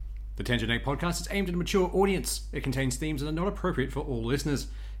The Tangent Egg podcast is aimed at a mature audience. It contains themes that are not appropriate for all listeners.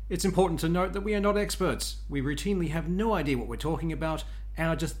 It's important to note that we are not experts. We routinely have no idea what we're talking about and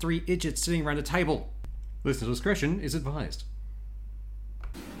are just three idiots sitting around a table. Listener discretion is advised.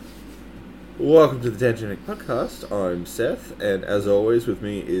 Welcome to the Tangent Egg podcast. I'm Seth, and as always with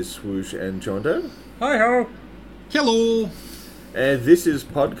me is Swoosh and Jondo. Hi-ho! Hello! And this is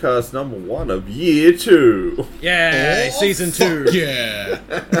podcast number 1 of year 2. Yeah, season 2. Yeah!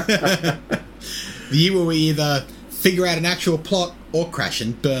 The year where we either figure out an actual plot or crash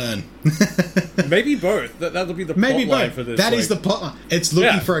and burn. Maybe both. That'll be the Maybe plot line both. for this. That is the plot line. It's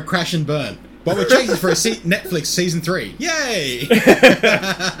looking for a crash and burn. But we're chasing for a Netflix season 3. Yay!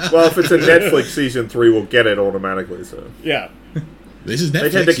 Well, if it's a Netflix season 3, we'll get it automatically, so... Yeah. This is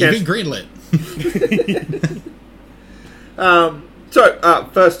Netflix. You've been greenlit.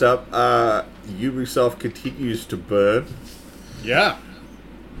 First up, Ubisoft continues to burn. Yeah.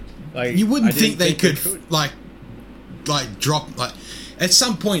 Like, You wouldn't think they could drop... at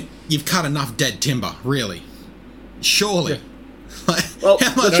some point, you've cut enough dead timber, really. Surely. Yeah. Well,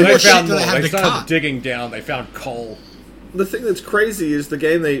 how much they more shit found do they have They to started cut? digging down. They found coal. The thing that's crazy is the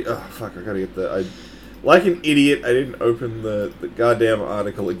game they... Oh, fuck, I gotta get the... Like an idiot, I didn't open the goddamn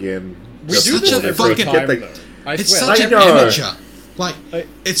article again. We do Such this a every fucking- time, though. I It's swear. such an know. amateur.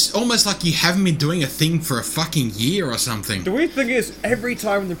 It's almost like you haven't been doing a thing for a fucking year or something. The weird thing is, every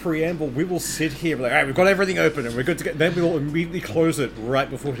time in the preamble, we will sit here like, alright, we've got everything open and we're good to go. Then we will immediately close it right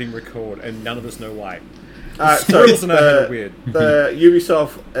before hitting record, and none of us know why. Squirrels in our head are weird. The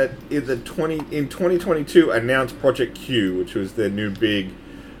Ubisoft in 2022 announced Project Q, which was their new big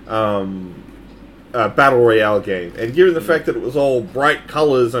battle royale game. And given the fact that it was all bright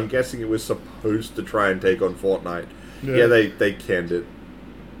colors, I'm guessing it was supposed to try and take on Fortnite. Yeah, they canned it.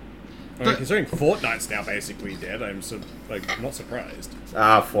 I mean, considering Fortnite's now basically dead, I'm not surprised.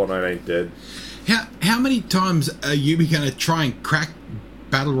 Fortnite ain't dead. How many times are you going to try and crack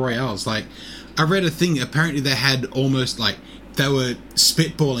battle royales? Like, I read a thing, apparently they had almost, they were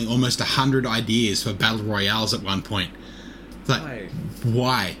spitballing almost 100 ideas for battle royales at one point. Like,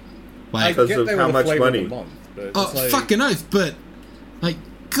 why? Because of how much money. Fucking oath, but,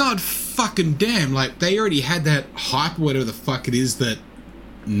 god fucking damn, they already had that hype, whatever the fuck it is that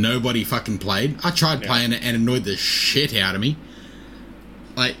nobody fucking played. I tried playing it and annoyed the shit out of me.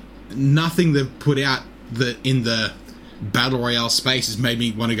 Nothing they've put out in the battle royale space has made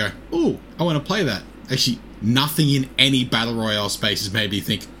me want to go, ooh, I want to play that. Actually, nothing in any battle royale space has made me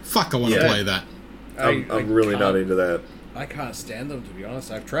think, fuck, I want to play that. I'm really not into that. I can't stand them, to be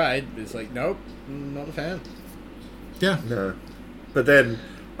honest. I've tried. It's nope, not a fan. Yeah. No. But then,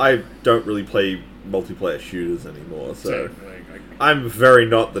 I don't really play multiplayer shooters anymore, so... I'm very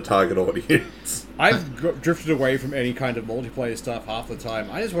not the target audience. I've drifted away from any kind of multiplayer stuff half the time.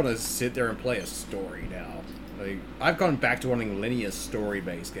 I just want to sit there and play a story now. I've gone back to wanting linear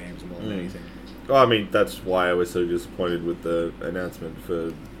story-based games more than anything. Well, I mean, that's why I was so disappointed with the announcement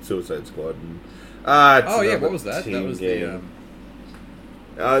for Suicide Squad. And, what was that? That was game.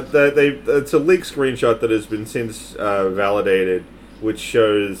 It's a leaked screenshot that has been since validated, which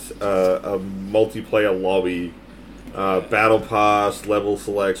shows a multiplayer lobby, battle pass, level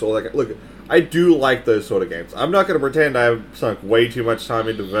selects, all that. Look, I do like those sort of games. I'm not going to pretend I've sunk way too much time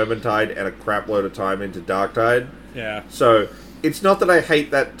into Vermintide and a crap load of time into Darktide. Yeah. So, it's not that I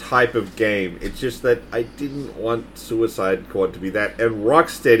hate that type of game. It's just that I didn't want Suicide Squad to be that. And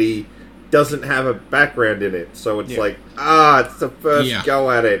Rocksteady doesn't have a background in it. So it's it's the first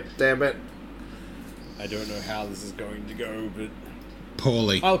go at it. Damn it. I don't know how this is going to go, but...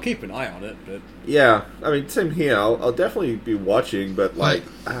 Poorly. I'll keep an eye on it, but... Yeah, I mean, same here. I'll definitely be watching, but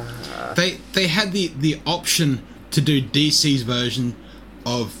They had the option to do DC's version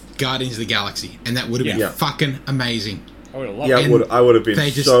of Guardians of the Galaxy, and that would have been fucking amazing. I would have loved it. I would have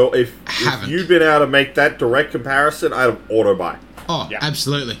been so... If you'd been able to make that direct comparison, I'd have auto-buy. Oh,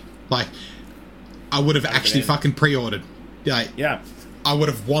 absolutely. I would have actually fucking pre-ordered. I would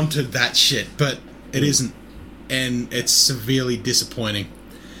have wanted that shit, but it isn't. And it's severely disappointing.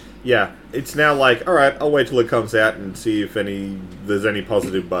 Yeah, it's now alright, I'll wait till it comes out and see if there's any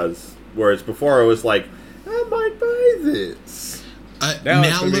positive buzz. Whereas before I was like, I might buy this.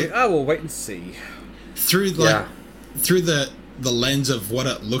 Now we'll wait and see. Through the lens of what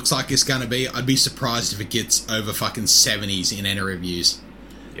it looks like it's going to be, I'd be surprised if it gets over fucking 70s in any reviews.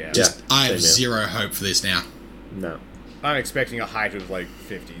 Yeah. I have zero hope for this now. No. I'm expecting a height of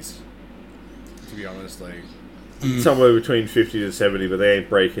 50s. To be honest, somewhere between 50 to 70, but they ain't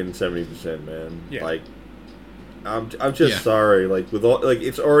breaking 70%, man. Yeah. I'm just sorry. With all,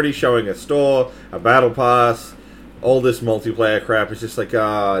 it's already showing a store, a battle pass, all this multiplayer crap is just like,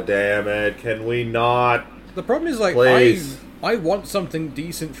 damn it, can we not? The problem is, like, Please. I want something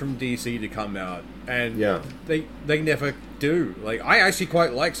decent from DC to come out, and they never do. Like, I actually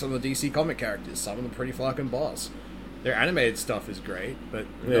quite like some of the DC comic characters. Some of them pretty fucking boss. Their animated stuff is great, but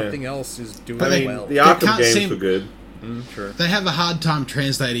nothing else is doing well. The Arkham games were good. Sure. They have a hard time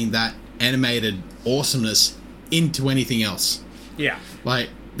translating that animated awesomeness into anything else. Yeah. Like,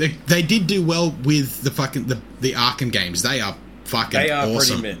 they did do well with the Arkham games. They are fucking awesome. They are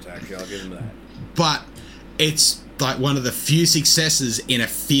pretty mint, actually. I'll give them that. But it's like one of the few successes in a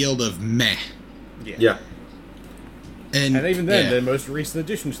field of meh. Yeah. And even then, the most recent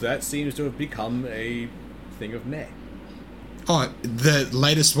addition to that seems to have become a thing of meh. Oh, the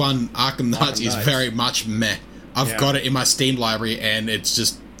latest one, Arkham Knights, is very much meh. I've got it in my Steam library, and it's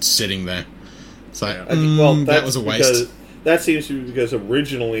just sitting there. So, that was a waste. That seems to be because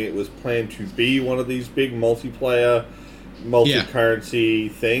originally it was planned to be one of these big multiplayer, multi-currency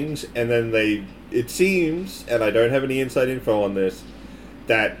things, and then it seems, and I don't have any inside info on this,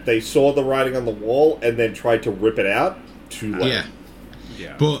 that they saw the writing on the wall and then tried to rip it out too late.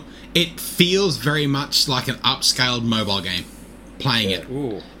 Yeah. But it feels very much like an upscaled mobile game, playing it.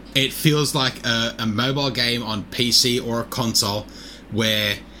 Ooh. It feels like a mobile game on PC or a console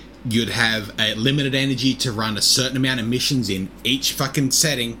where you'd have a limited energy to run a certain amount of missions in each fucking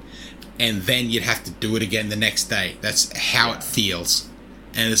setting, and then you'd have to do it again the next day. That's how it feels.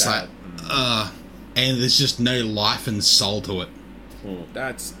 And it's and there's just no life and soul to it.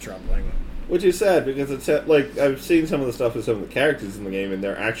 That's troubling. Which is sad, because it's like, I've seen some of the stuff with some of the characters in the game, and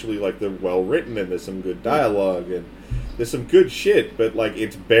they're actually, like, they're well written, and there's some good dialogue, and there's some good shit, but, like,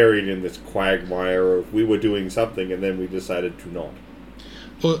 it's buried in this quagmire of we were doing something, and then we decided to not.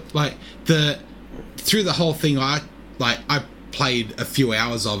 Well, like, through the whole thing, I played a few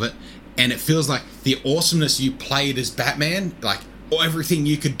hours of it, and it feels like the awesomeness you played as Batman, like, everything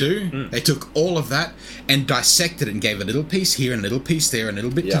you could do, they took all of that and dissected it and gave a little piece here and a little piece there and a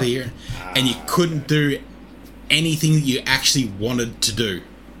little bit to there, and you couldn't do anything that you actually wanted to do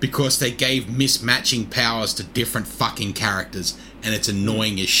because they gave mismatching powers to different fucking characters, and it's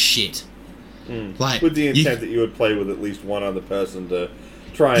annoying as shit. Like, with the intent that you would play with at least one other person to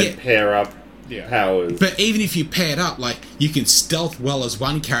try and pair up powers. But even if you pair it up, like, you can stealth well as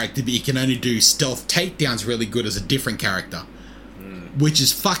one character, but you can only do stealth takedowns really good as a different character. Which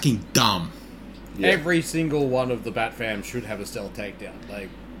is fucking dumb. Every single one of the Bat fam should have a stealth takedown. Like,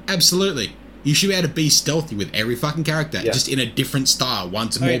 absolutely. You should be able to be stealthy with every fucking character, just in a different style.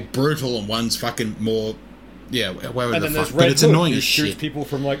 One's more brutal and one's fucking more... Yeah, whatever the fuck. But it's annoying as shit. Shoots people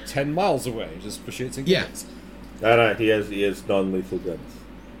from like 10 miles away just for shits and giggles. No, he has non-lethal guns.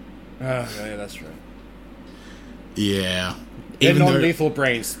 Yeah, that's right. Yeah. Their non-lethal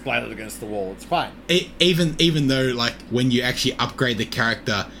brains splattered against the wall. It's fine. Even though, like, when you actually upgrade the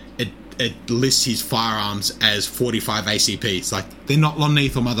character, it lists his firearms as 45 ACP. It's like, they're not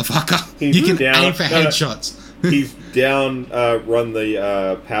non-lethal, motherfucker. You can aim for headshots. He's run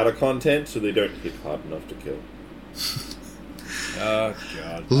the powder content, so they don't hit hard enough to kill. Oh,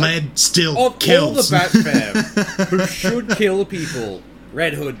 God. Lead still kills. All the Bat fam who should kill people,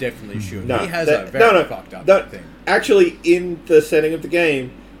 Red Hood definitely should. He has a very fucked up thing. Actually, in the setting of the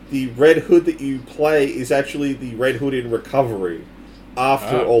game, the Red Hood that you play is actually the Red Hood in recovery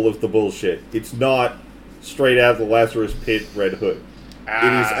after all of the bullshit. It's not straight out of the Lazarus Pit Red Hood.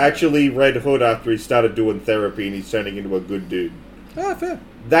 It is actually Red Hood after he started doing therapy and he's turning into a good dude. Fair.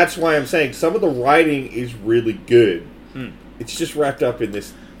 That's why I'm saying some of the writing is really good. It's just wrapped up in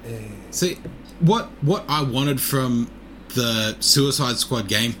this... See, what I wanted from the Suicide Squad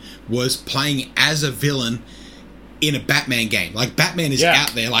game was playing as a villain in a Batman game. Like, Batman is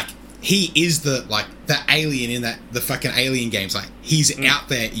out there, like, he is the alien in the fucking Alien games. Like, he's out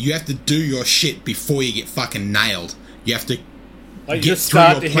there. You have to do your shit before you get fucking nailed. You have to get through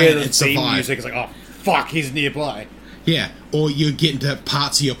your plan and survive. Music. It's like, oh, fuck, he's nearby. Yeah, or you get into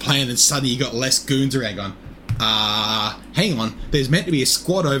parts of your plan and suddenly you got less goons around going, hang on, there's meant to be a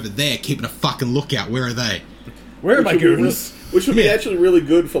squad over there keeping a fucking lookout. Where are they? Where are my goons? Which would be actually really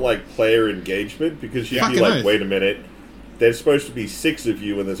good for, like, player engagement, because you'd be like, wait a minute, there's supposed to be 6 of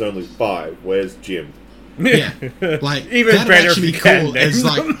you and there's only 5. Where's Jim? Yeah. Like, even better if you can as,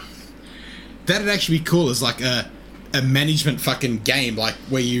 like, that'd actually be cool as, like, a management fucking game, like,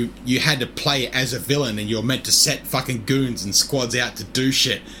 where you had to play as a villain and you're meant to set fucking goons and squads out to do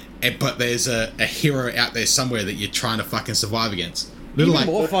shit, but there's a hero out there somewhere that you're trying to fucking survive against. Even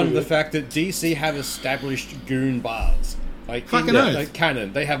more fun, the fact that DC have established goon bars. Like, fucking like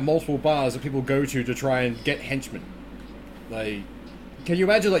canon, they have multiple bars that people go to try and get henchmen. Like, Can you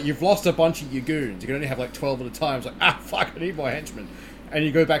imagine, like, you've lost a bunch of your goons. You can only have, like, 12 at a time. It's like, fuck, I need more henchmen. And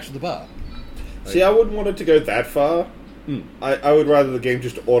you go back to the bar. See, I wouldn't want it to go that far. I would rather the game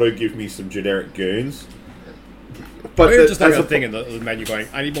just auto-give me some generic goons. But just have a thing in the menu going,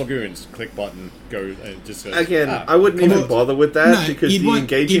 I need more goons. Click button, go, and just goes, again, I wouldn't even bother with that because the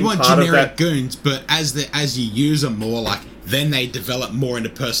engaging part of that... You'd want generic goons, but as you use them more, like, then they develop more into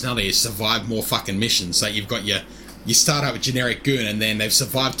personality, survive more fucking missions. So you've got you start out with generic goon, and then they've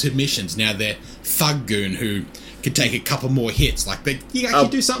survived 2 missions. Now they're thug goon who could take a couple more hits. Like, you actually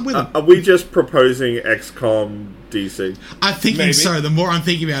do something with them. Are we just proposing XCOM DC? I'm thinking so. The more I'm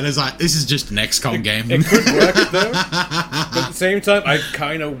thinking about it, is like, this is just an XCOM game. It could work, though. But at the same time, I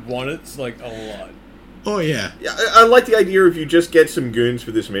kind of want it, like, a lot. Oh, yeah. I like the idea of you just get some goons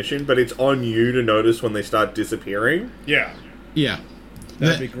for this mission, but it's on you to notice when they start disappearing. Yeah. Yeah.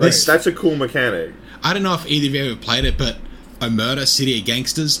 That'd be great. That's a cool mechanic. I don't know if either of you ever played it, but Omerta, City of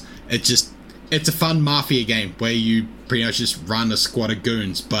Gangsters, it's a fun mafia game where you pretty much just run a squad of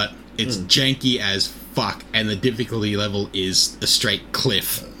goons, but it's janky as fuck, and the difficulty level is a straight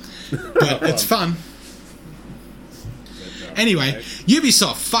cliff. But it's fun. Anyway,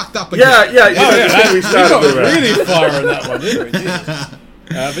 Ubisoft fucked up again. Yeah. We started really far on that one, didn't we? Jesus.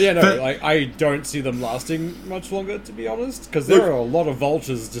 But yeah, no, I don't see them lasting much longer, to be honest, because there are a lot of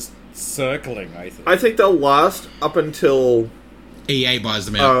vultures just circling, I think. I think they'll last up until... EA buys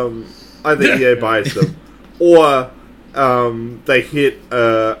them out. Either EA buys them, or they hit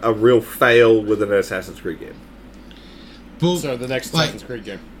a real fail with an Assassin's Creed game. Well, so the next Assassin's Creed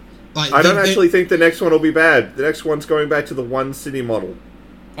game. I don't actually think the next one will be bad. The next one's going back to the one city model.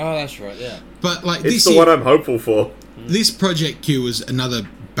 Oh, that's right, yeah. But it's the one I'm hopeful for. This Project Q was another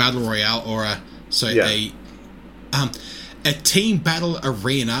battle royale, or a team battle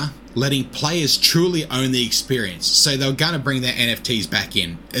arena, letting players truly own the experience. So they were going to bring their NFTs back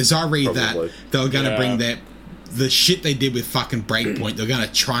in. As I read that, they were going to bring the shit they did with fucking Breakpoint. They're going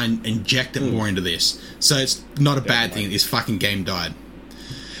to try and inject it more into this. So it's not a bad thing. This fucking game died.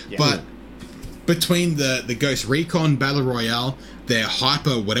 Yeah. But between the Ghost Recon battle royale, their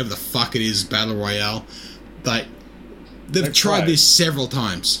hyper whatever the fuck it is battle royale, like they've tried this several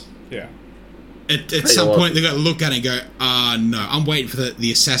times. Yeah. At some point, they've got to look at it and go, no, I'm waiting for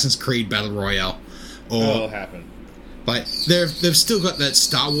the Assassin's Creed Battle Royale. That'll happen. Like, they've still got that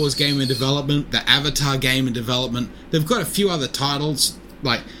Star Wars game in development, the Avatar game in development. They've got a few other titles,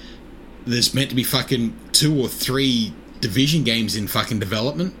 like, there's meant to be fucking 2 or 3 Division games in fucking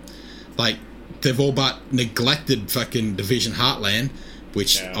development. Like, they've all but neglected fucking Division Heartland,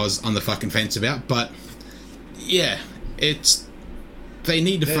 which I was on the fucking fence about. But, yeah, they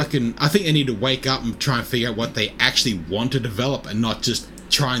need to I think they need to wake up and try and figure out what they actually want to develop and not just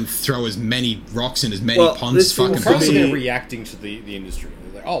try and throw as many rocks in as many ponds as fucking possible. They're reacting to the industry.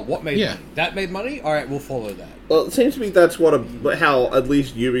 They're like, what made money? That made money? Alright, we'll follow that. Well, it seems to me that's how at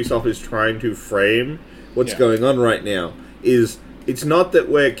least Ubisoft is trying to frame what's going on right now. It's not that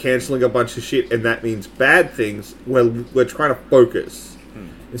we're cancelling a bunch of shit and that means bad things. We're trying to focus.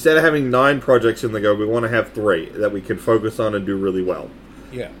 Instead of having 9 projects in the go, we want to have 3 that we can focus on and do really well.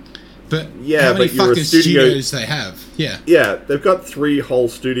 Yeah. But how many fucking studios they have? Yeah. Yeah, they've got 3 whole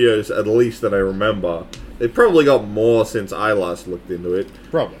studios at least that I remember. They've probably got more since I last looked into it.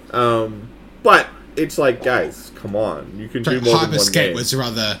 Probably. But it's like, guys, come on. You can do more than one game. Hyperscape was your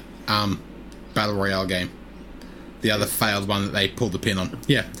other Battle Royale game. The other failed one that they pulled the pin on.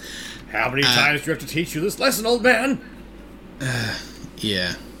 Yeah. How many times do you have to teach you this lesson, old man?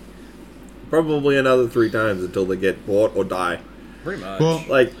 Yeah. Probably another 3 times until they get bought or die. Pretty much. Well,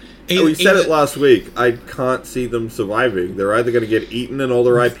 we said it last week. I can't see them surviving. They're either going to get eaten and all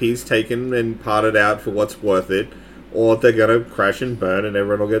their IPs taken and parted out for what's worth it, or they're going to crash and burn and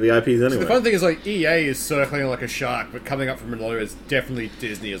everyone will get the IPs anyway. So the fun thing is, like, EA is circling like a shark, but coming up from below is definitely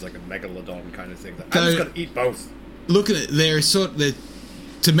Disney as like a megalodon kind of thing. I'm just going to eat both. Looking at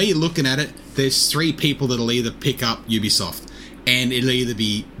to me, looking at it, there's 3 people that'll either pick up Ubisoft. And it'll either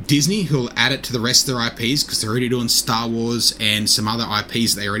be Disney, who'll add it to the rest of their IPs, because they're already doing Star Wars and some other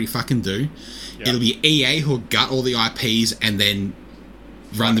IPs that they already fucking do. Yeah. It'll be EA, who'll gut all the IPs and then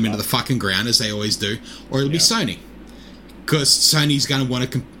run them into the fucking ground, as they always do. Or it'll be Sony. Because Sony's going to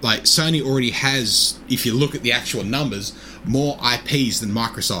want to... Sony already has, if you look at the actual numbers, more IPs than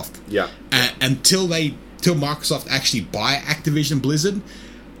Microsoft. Yeah. Until Microsoft actually buy Activision Blizzard,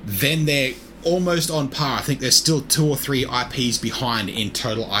 then they're almost on par. I think there's still 2 or 3 IPs behind in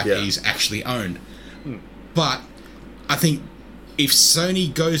total IPs actually owned. But I think if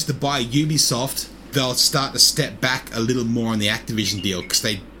Sony goes to buy Ubisoft, they'll start to step back a little more on the Activision deal, because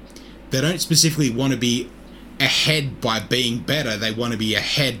they don't specifically want to be ahead by being better. They want to be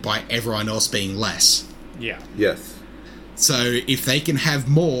ahead by everyone else being less. Yeah. Yes. So if they can have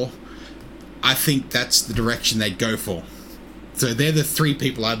more, I think that's the direction they'd go for. So they're the three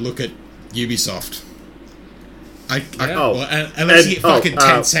people I'd look at Ubisoft. Unless you get fucking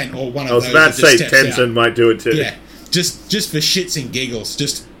Tencent or one of those. I was about to say Tencent might do it too. Yeah, just for shits and giggles.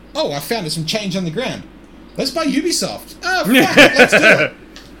 Just, I found some change on the ground. Let's buy Ubisoft. Oh, fuck it, let's do it.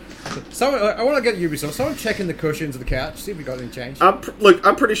 Someone, I want to get Ubisoft. Someone checking the cushions of the couch, see if we got any change. Look,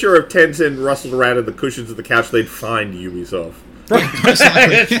 I'm pretty sure if Tencent rustled around in the cushions of the couch, they'd find Ubisoft. Where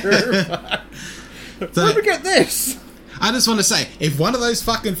did we get this? I just want to say, if one of those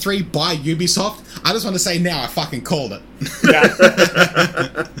fucking three buy Ubisoft, I just want to say now I fucking called it.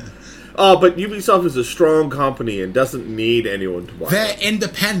 Oh, but Ubisoft is a strong company and doesn't need anyone to buy They're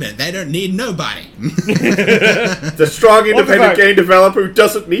independent. They don't need nobody. It's a strong independent game developer who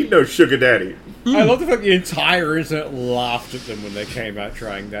doesn't need no sugar daddy. I love the fact the entire internet laughed at them when they came out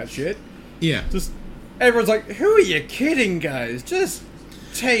trying that shit. Yeah. Just everyone's like, "Who are you kidding, guys? Just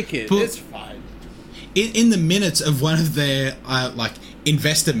take it. It's fine." In the minutes of one of their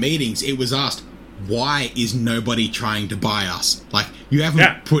investor meetings, it was asked, why is nobody trying to buy us? Like, you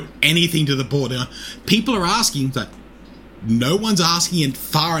haven't put anything to the board. People are asking, but no one's asking it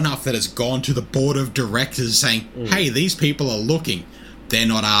far enough that it's gone to the board of directors saying, hey, these people are looking. They're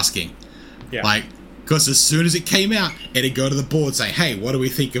not asking. Yeah. Like, because as soon as it came out, it'd go to the board saying, hey, what do we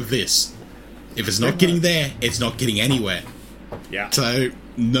think of this? If it's not getting there, it's not getting anywhere. Yeah. So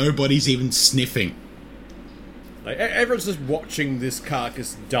nobody's even sniffing. Like, everyone's just watching this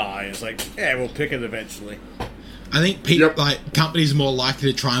carcass die. It's like, yeah, we'll pick it eventually. I think companies are more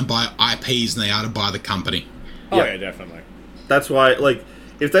likely to try and buy IPs than they are to buy the company. Oh, yeah, definitely. That's why,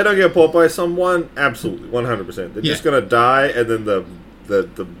 if they don't get bought by someone, absolutely, 100%. They're just going to die, and then the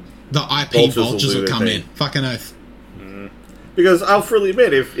IP vultures will come in. Fucking oath. Because I'll freely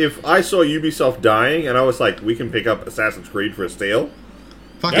admit, if I saw Ubisoft dying, and I was like, we can pick up Assassin's Creed for a steal.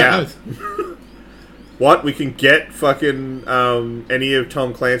 Fucking oath. What? We can get fucking any of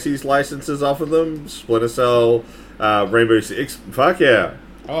Tom Clancy's licenses off of them? Splinter Cell, Rainbow Six? Fuck yeah.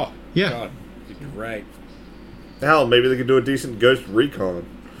 Oh, yeah. God. It'd be great. Hell, maybe they could do a decent Ghost Recon.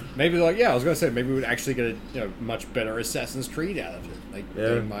 Maybe, I was going to say, maybe we would actually get a much better Assassin's Creed out of it.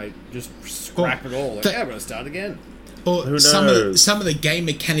 They might just scrap it all. We're going to start again. Or some of the game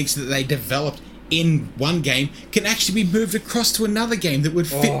mechanics that they developed in one game can actually be moved across to another game that would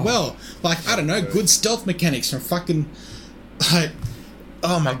fit well. Like, I don't know, good stealth mechanics from fucking...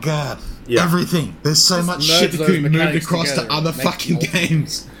 oh my god. Yeah. Everything. There's so much shit that could be moved across to other fucking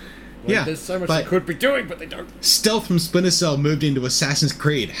games. There's so much they could be doing, but they don't. Stealth from Splinter Cell moved into Assassin's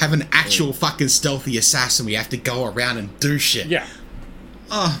Creed. Have an actual fucking stealthy assassin we have to go around and do shit. Yeah.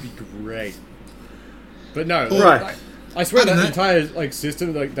 Oh. That'd be great. But no, right. I swear that entire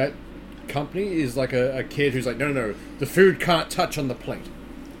system, that company is like a kid who's like, no, the food can't touch on the plate.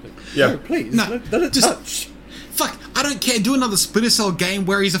 No, please, let it touch. Fuck, I don't care. Do another Splinter Cell game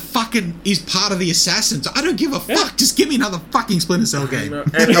where he's part of the Assassins. I don't give a fuck. Just give me another fucking Splinter Cell game.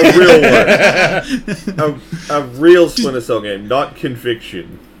 And a real one. a real Splinter Cell game, not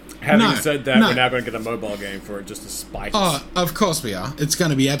Conviction. Having said that, we're now going to get a mobile game for it just to spite us. Oh, of course we are. It's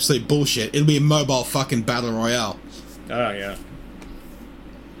going to be absolute bullshit. It'll be a mobile fucking battle royale. Oh, yeah.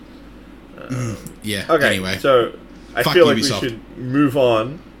 Yeah, okay, anyway. So, I feel like Ubisoft. We should move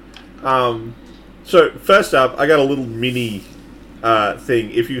on. So, first up, I got a little mini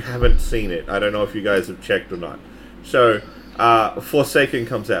thing, if you haven't seen it. I don't know if you guys have checked or not. So, Forsaken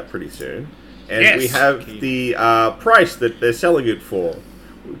comes out pretty soon. And we have the price that they're selling it for.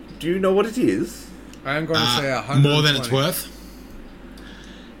 Do you know what it is? I'm going to say 100. More than it's worth?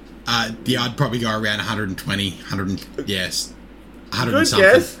 Yeah, I'd probably go around 120, 100, yes. 100 Good something.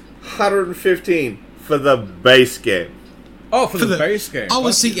 guess. 115 for the base game. Oh, for the base game. I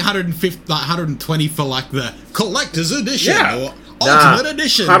was thinking 120 for the collector's edition or Nah, ultimate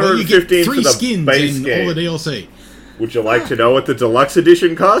edition. 115 where you get 3 for the skins base and game. all the DLC. Would you like to know what the deluxe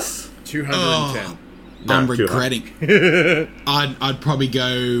edition costs? 210. I'm regretting. I'd probably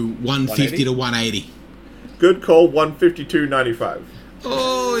go 150 to 180. Good call, 152.95.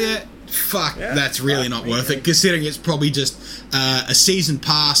 Oh yeah. Fuck, that's really not worth it, considering it's probably just a season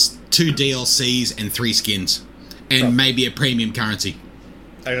pass, 2 DLCs, and 3 skins. And maybe a premium currency.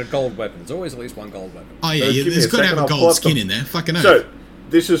 And a gold weapon. There's always at least one gold weapon. Oh yeah, there's got to have a gold skin in there. Fucking hell. So,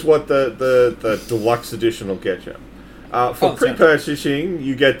 this is what the deluxe edition will get you. For pre-purchasing,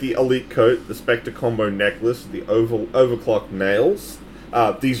 you get the Elite Coat, the Spectre Combo Necklace, the overclock nails.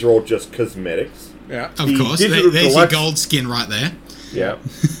 These are all just cosmetics. Yeah. Of course, there's your gold skin right there. Yeah.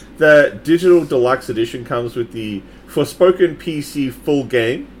 The digital deluxe edition comes with the Forspoken PC full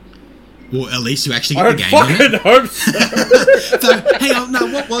game. Well, at least you actually I get the game. fucking hope so. So, hang on, no,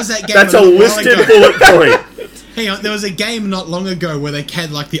 what was that game? That's a listed bullet point. Hang on, there was a game not long ago where they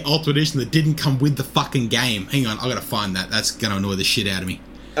had like the Ultimate Edition that didn't come with the fucking game. Hang on, I gotta find that. That's gonna annoy the shit out of me.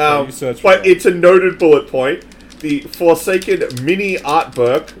 But it's a noted bullet point. The Forsaken Mini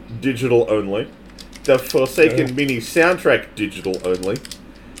Artwork, digital only. The Forsaken Mini Soundtrack, digital only.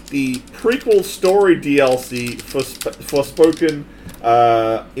 The prequel story DLC for Forspoken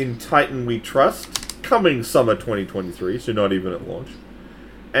In Titan We Trust, coming summer 2023, so not even at launch.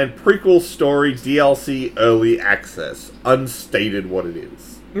 And prequel story DLC early access, unstated what it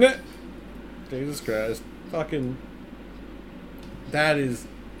is. Jesus Christ. Fucking... That is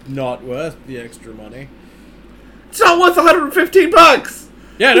not worth the extra money. It's not worth $115!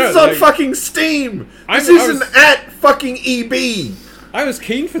 Yeah, no, this is on fucking Steam! This isn't at fucking EB! I was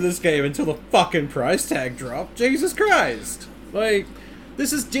keen for this game until the fucking price tag dropped. Jesus Christ. Like,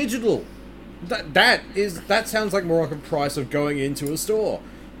 this is digital. That sounds like more like a price of going into a store.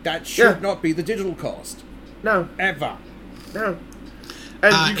 That should not be the digital cost. No. Ever. No.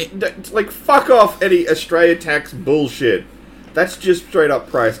 And, fuck off any Australia tax bullshit. That's just straight up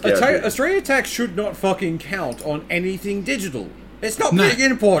price gouging. Australia tax should not fucking count on anything digital. It's not being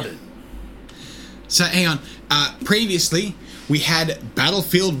imported. So, hang on. Previously, we had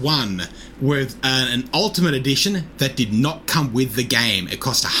Battlefield 1 with an Ultimate Edition that did not come with the game. It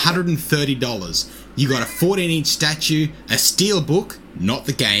cost $130. You got a 14-inch statue, a steelbook, not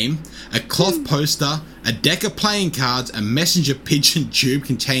the game, a cloth poster, a deck of playing cards, a messenger pigeon tube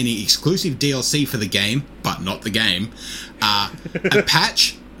containing exclusive DLC for the game, but not the game, a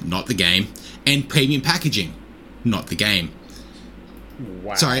patch, not the game, and premium packaging, not the game.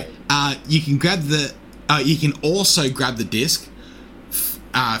 Wow. Sorry. You can also grab the disc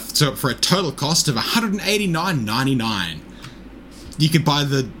so for a total cost of $189.99. You can buy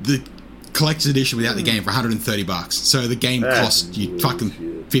the collector's edition without the game for $130. So the game cost you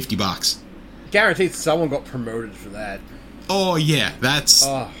fucking $50. Guaranteed someone got promoted for that. Oh yeah, that's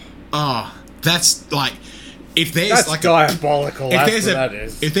that's like if there's that's like diabolical.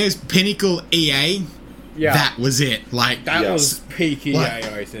 If there's Pinnacle EA, that was it. Like that was peak EA,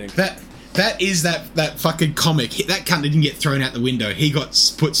 I think. That is that fucking comic. That cunt didn't get thrown out the window. He got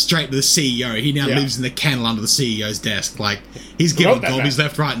put straight to the CEO. He now lives in the kennel under the CEO's desk. Like, he's getting gobbies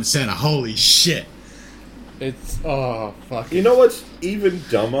left, right, and center. Holy shit. It's... Oh, fuck. You know what's even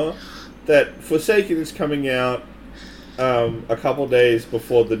dumber? That Forsaken is coming out a couple days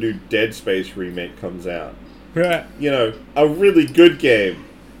before the new Dead Space remake comes out. Yeah. You know, a really good game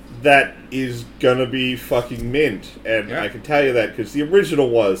that is gonna be fucking mint, and I can tell you that because the original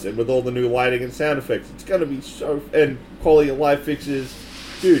was, and with all the new lighting and sound effects, it's gonna be and quality of life fixes,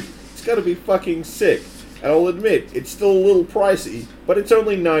 dude, it's gonna be fucking sick. And I'll admit, it's still a little pricey, but it's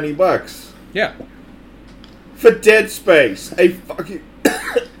only $90. Yeah. For Dead Space, a fucking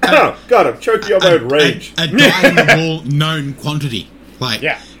God, I'm choking on my own rage. A die-in-the-wall known quantity. Like,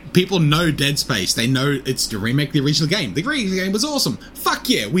 people know Dead Space. They know it's to remake the original game. The original game was awesome. Fuck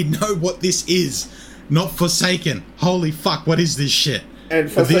yeah, we know what this is. Not Forsaken. Holy fuck, what is this shit?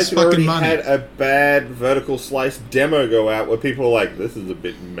 And Forsaken already had a bad vertical slice demo go out where people were like, this is a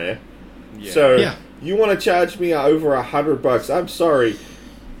bit meh. Yeah. So, you want to charge me over $100? I'm sorry.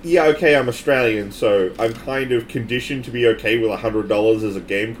 Yeah, okay, I'm Australian, so I'm kind of conditioned to be okay with $100 as a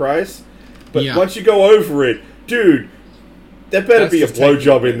game price. But once you go over it, dude, there better be a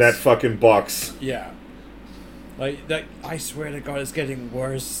blowjob in that fucking box. Yeah. Like, I swear to God, it's getting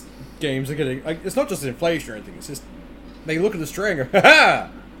worse. Games are getting... Like, it's not just inflation or anything, it's just... They look at the string and go, ha-ha!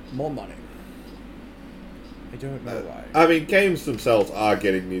 More money. I don't know why. I mean, games themselves are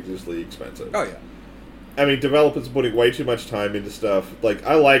getting needlessly expensive. Oh, yeah. I mean, developers are putting way too much time into stuff. Like,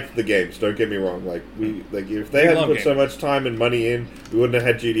 I like the games, don't get me wrong. Like, if they hadn't put so much time and money in, we wouldn't have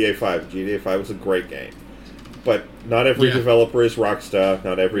had GTA 5. GTA 5 was a great game. But not every developer is Rockstar.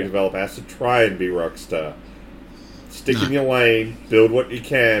 Not every developer has to try and be Rockstar. Stick in your lane, build what you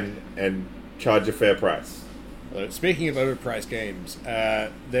can, and charge a fair price. Speaking of overpriced games,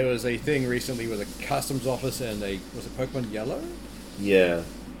 there was a thing recently with a customs office and was it Pokemon Yellow? Yeah.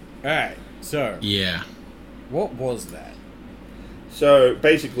 Alright, so... Yeah. What was that? So,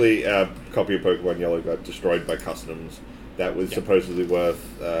 basically, a copy of Pokemon Yellow got destroyed by customs. That was supposedly worth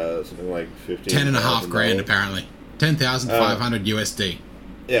something like $10,500 apparently. 10,500 USD.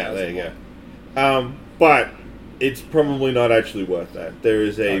 Yeah, there you go. But it's probably not actually worth that. There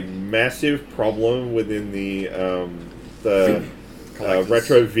is a massive problem within the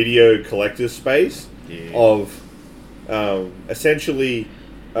retro video collector space of essentially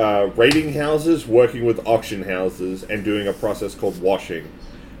rating houses working with auction houses and doing a process called washing,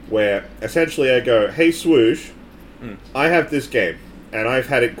 where essentially I go, hey Swoosh, I have this game, and I've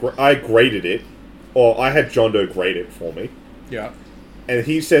had it. I graded it, or I had John Doe grade it for me. Yeah. And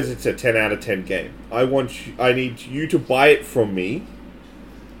he says it's a 10 out of 10 game. I need you to buy it from me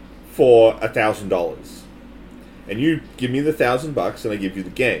for $1,000, and you give me the $1,000, and I give you the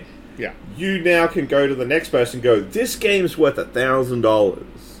game. Yeah. You now can go to the next person and go, this game's worth $1,000.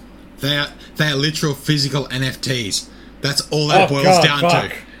 They are literal physical NFTs. That's all that boils down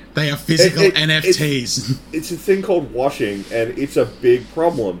to. They are physical NFTs. It's a thing called washing, and it's a big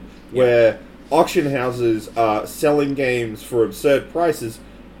problem where auction houses are selling games for absurd prices,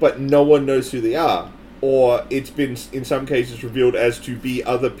 but no one knows who they are. Or it's been, in some cases, revealed as to be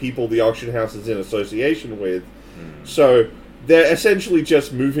other people the auction house is in association with. So they're essentially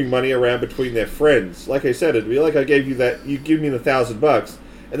just moving money around between their friends. Like I said, it'd be like I gave you that, you give me the $1,000,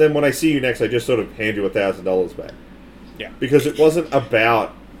 and then when I see you next, I just sort of hand you $1,000 back. Yeah. Because it wasn't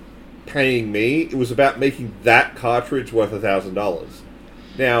about paying me, it was about making that cartridge worth $1,000.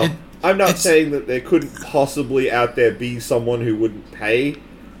 Now, I'm not saying that there couldn't possibly out there be someone who wouldn't pay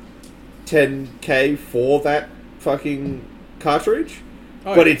 $10K for that fucking cartridge,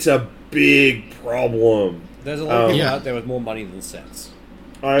 but it's a big problem. There's a lot of people out there with more money than sense.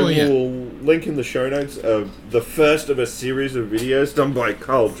 I will link in the show notes of the first of a series of videos done by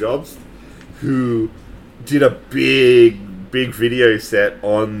Carl Jobs, who did a big video set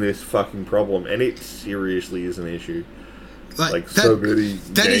on this fucking problem, and it seriously is an issue. Like so many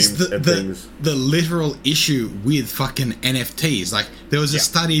games and things. The literal issue with fucking NFTs. Like, there was a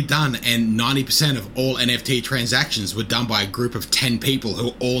study done, and 90% of all NFT transactions were done by a group of 10 people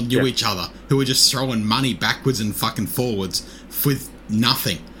who all knew each other, who were just throwing money backwards and fucking forwards with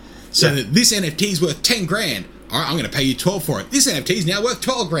nothing. So that this NFT is worth 10 grand. All right, I'm going to pay you 12 for it. This NFT is now worth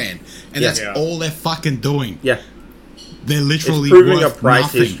 12 grand. And that's all they're fucking doing. Yeah. They're literally it's proving worth a price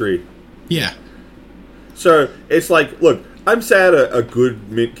nothing. history. Yeah. So, it's like, look, I'm sad a good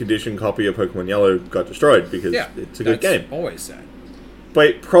mint condition copy of Pokemon Yellow got destroyed because it's a good game. Always sad. But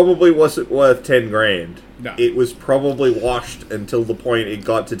it probably wasn't worth 10 grand. No. It was probably washed until the point it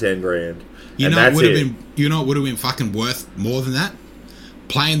got to 10 grand. You know what would have been fucking worth more than that?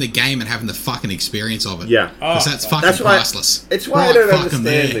 Playing the game and having the fucking experience of it. Yeah. Because that's fucking priceless. It's why I don't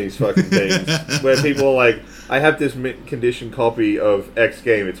understand these fucking things. Where people are like, I have this mint condition copy of X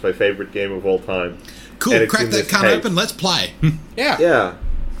game, it's my favorite game of all time. Cool, crack that cunt open, let's play. Yeah.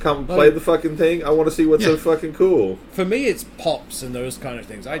 Come play the fucking thing. I want to see what's so fucking cool. For me, it's pops and those kind of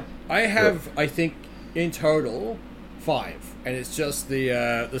things. I have, I think, in total, 5. And it's just the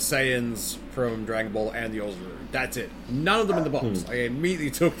Saiyans from Dragon Ball and the Ozaru. That's it. None of them in the box. I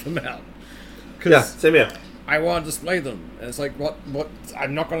immediately took them out. Same here. I want to display them. And it's like, what?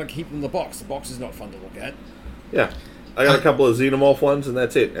 I'm not going to keep them in the box. The box is not fun to look at. Yeah. I got a couple of Xenomorph ones, and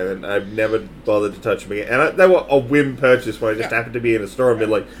that's it. And I've never bothered to touch them again. And they were a whim purchase when I just happened to be in a store and be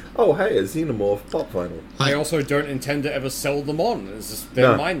like, oh, hey, a Xenomorph pop vinyl. I also don't intend to ever sell them on. It's just,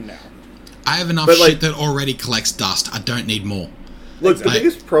 they're mine now. I have enough shit that already collects dust. I don't need more. Look, the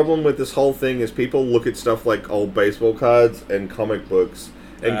biggest problem with this whole thing is people look at stuff like old baseball cards and comic books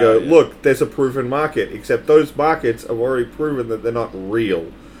and go, look, there's a proven market. Except those markets have already proven that they're not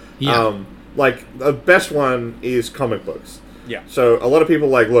real. Yeah. Like, the best one is comic books. Yeah. So, a lot of people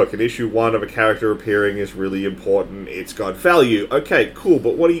are like, look, an issue 1 of a character appearing is really important. It's got value. Okay, cool,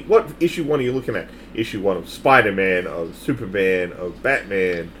 but what issue 1 are you looking at? Issue 1 of Spider-Man, of Superman, of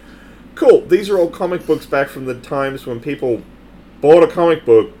Batman. Cool, these are all comic books back from the times when people bought a comic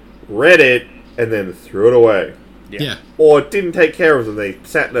book, read it, and then threw it away. Yeah. Or didn't take care of them. They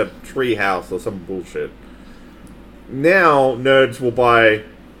sat in a tree house or some bullshit. Now, nerds will buy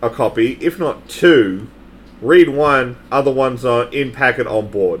a copy, if not 2, read 1, other ones are in packet on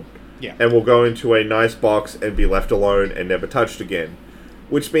board. Yeah. And will go into a nice box and be left alone and never touched again.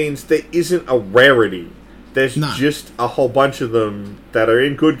 Which means there isn't a rarity. There's just a whole bunch of them that are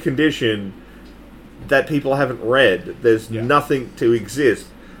in good condition that people haven't read. There's nothing to exist.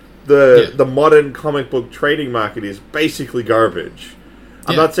 The modern comic book trading market is basically garbage.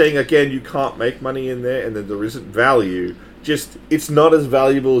 I'm not saying, again, you can't make money in there and that there isn't value. Just, it's not as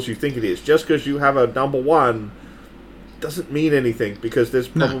valuable as you think it is. Just because you have a number 1 doesn't mean anything, because there's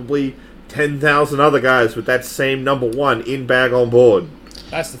probably 10,000 other guys with that same number 1 in bag on board.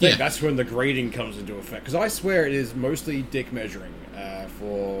 That's the thing. That's when the grading comes into effect. Because I swear it is mostly dick measuring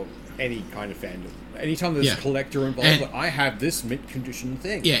for any kind of fandom. Anytime there's a collector involved, I have this mint condition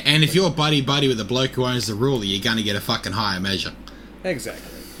thing. Yeah, and if you're buddy with the bloke who owns the ruler, you're going to get a fucking higher measure.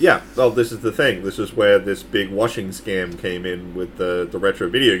 Exactly. Yeah, well, this is the thing. This is where this big washing scam came in with the retro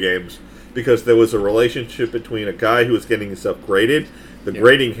video games, because there was a relationship between a guy who was getting himself graded, the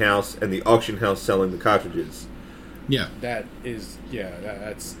grading house, and the auction house selling the cartridges. Yeah. That's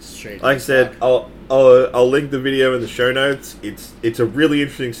shady. Like I said, I'll link the video in the show notes. It's a really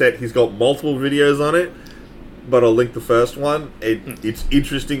interesting set. He's got multiple videos on it, but I'll link the first one. It's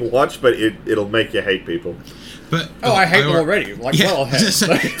interesting to watch, but it'll make you hate people. But I hate them already. Like, well, that's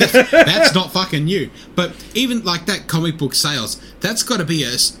not fucking new. But even like that comic book sales, that's got to be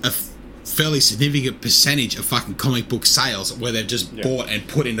a fairly significant percentage of fucking comic book sales where they've just bought and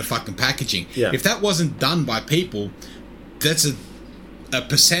put into fucking packaging. Yeah. If that wasn't done by people, that's a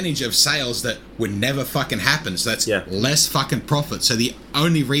percentage of sales that would never fucking happen. So that's less fucking profit. So the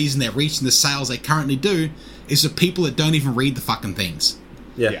only reason they're reaching the sales they currently do is the people that don't even read the fucking things.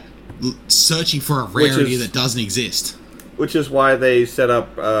 Yeah. Searching for a rarity that doesn't exist. Which is why they set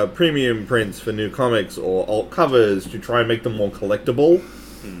up premium prints for new comics or alt covers to try and make them more collectible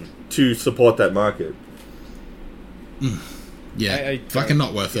to support that market. Yeah, I fucking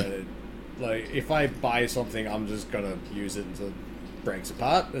not worth it. Like, if I buy something, I'm just gonna use it until it breaks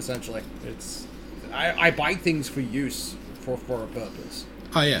apart, essentially. I buy things for use, for a purpose.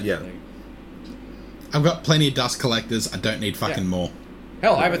 Oh, yeah. Yeah. I've got plenty of dust collectors. I don't need fucking more.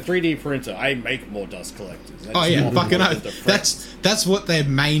 Hell, I have a 3D printer. I make more dust collectors. Fucking oath. That's what they're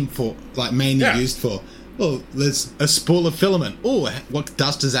mainly used for. Oh, there's a spool of filament. Oh, what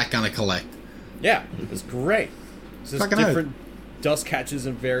dust is that going to collect? Yeah, it's great. It's just fucking different dust catchers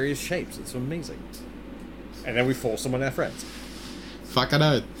in various shapes. It's amazing. And then we force them on our friends. Fucking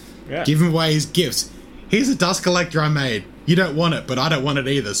oath. Yeah. Give him away his gifts. Here's a dust collector I made. You don't want it, but I don't want it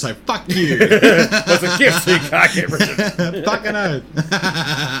either, so fuck you. It's a gift, so you can't get rid of it. Fucking oath.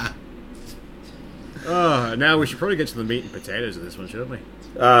 Now we should probably get to the meat and potatoes of this one, shouldn't we?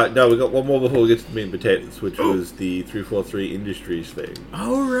 No, we got one more before we get to the meat and potatoes, which was the 343 Industries thing.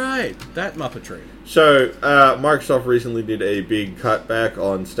 Oh, right. That Muppetry. So, Microsoft recently did a big cutback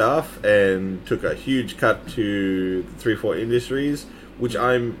on staff and took a huge cut to 343 Industries, which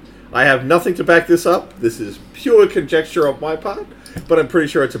I have nothing to back this up. This is pure conjecture on my part, but I'm pretty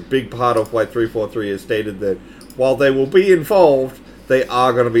sure it's a big part of why 343 has stated that while they will be involved, they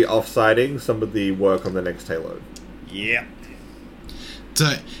are going to be offsiding some of the work on the next Halo. Yep.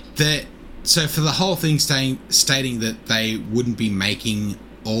 So for the whole thing stating that they wouldn't be making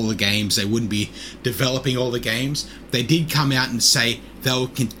all the games, they wouldn't be developing all the games, they did come out and say they'll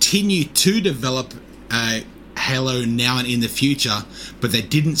continue to develop Halo now and in the future, but they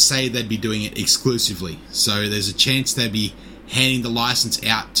didn't say they'd be doing it exclusively. So there's a chance they'd be handing the license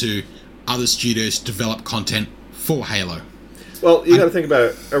out to other studios to develop content for Halo. Well, you got to think about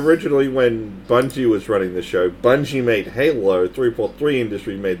it. Originally, when Bungie was running the show, Bungie made Halo, 343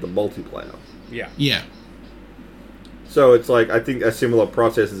 Industry made the multiplayer. Yeah. Yeah. So it's like, I think a similar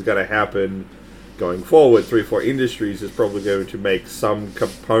process is going to happen going forward. 343 Industries is probably going to make some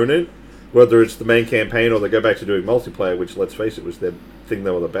component, whether it's the main campaign or they go back to doing multiplayer, which, let's face it, was their thing they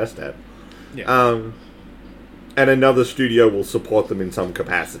were the best at. Yeah. And another studio will support them in some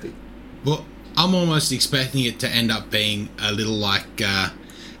capacity. Well, I'm almost expecting it to end up being a little like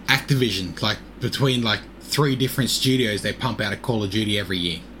Activision, like between like 3 different studios, they pump out a Call of Duty every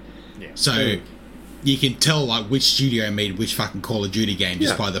year. Yeah. So you can tell like which studio made which fucking Call of Duty game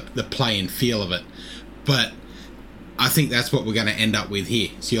just by the play and feel of it. But I think that's what we're going to end up with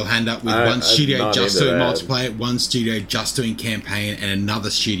here. So you'll end up with one studio just doing multiplayer, one studio just doing campaign, and another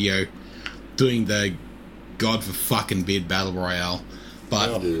studio doing the God for fucking bid battle royale.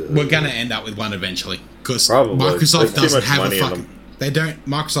 But we're going to end up with one eventually because Microsoft doesn't have a fucking.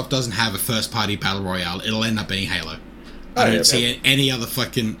 Microsoft doesn't have a first-party battle royale. It'll end up being Halo. I don't see any other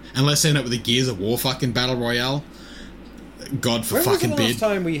fucking, unless they end up with a Gears of War fucking battle royale. God for fucking bid. When was the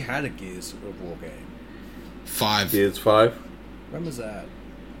last time we had a Gears of War game? 5. Gears 5. When was that?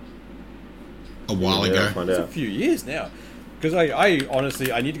 A while ago. It's a few years now. Because I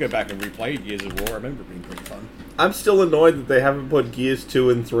honestly, I need to go back and replay Gears of War. I remember it being pretty fun. I'm still annoyed that they haven't put Gears 2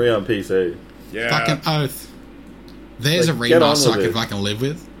 and 3 on PC. Yeah. Fucking oath. There's a remaster I could fucking live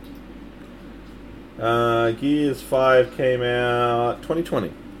with. Gears 5 came out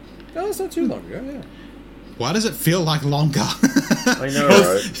 2020. No, that's not too long ago, yeah. Why does it feel like longer? I know,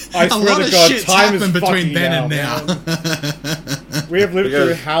 right? I a lot of shit's happened between then and now. We have lived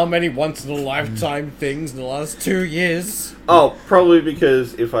through how many once-in-a-lifetime things in the last 2 years? Oh, probably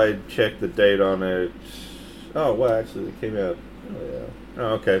because if I check the date on it... Oh, well, actually, it came out... Oh, yeah. Oh,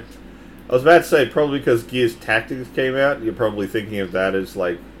 okay. I was about to say, probably because Gears Tactics came out, you're probably thinking of that as,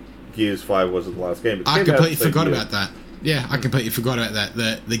 like, Gears 5 wasn't the last game. I completely forgot about that. Yeah, I completely forgot about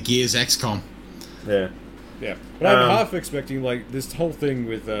that. The Gears XCOM. Yeah. Yeah, but I'm half expecting like this whole thing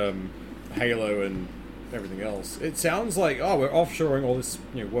with Halo and everything else. It sounds like we're offshoring all this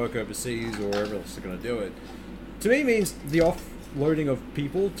work overseas or wherever else they're going to do it. To me, it means the offloading of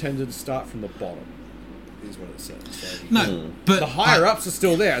people tended to start from the bottom. Is what it says. Like, No, but the higher ups are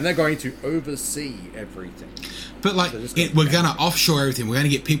still there, and they're going to oversee everything. But like, we're going to offshore everything. We're going to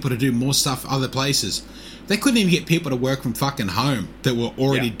get people to do more stuff other places. They couldn't even get people to work from fucking home that were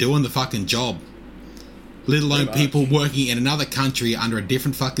already doing the fucking job. Let alone people working in another country under a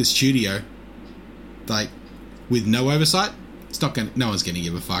different fucking studio, like with no oversight. It's not going. No one's going to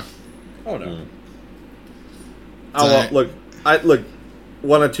give a fuck. Oh no. Oh well, look.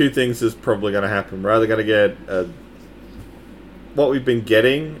 One or two things is probably going to happen. We're either going to get what we've been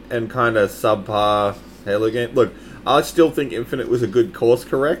getting and kind of subpar Halo game. Look, I still think Infinite was a good course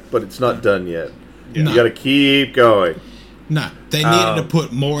correct, but it's not done yet. Yeah. You got to keep going. No, they needed to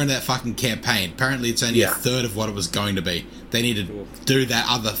put more in that fucking campaign. Apparently, it's only a third of what it was going to be. They need to do that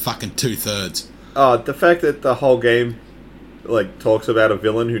other fucking 2/3. The fact that the whole game talks about a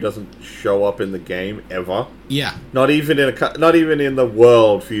villain who doesn't show up in the game ever. Yeah. Not even in the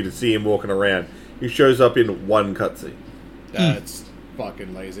world for you to see him walking around. He shows up in one cutscene. That's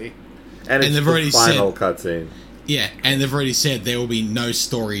fucking lazy. And it's the final cutscene. Yeah, and they've already said there will be no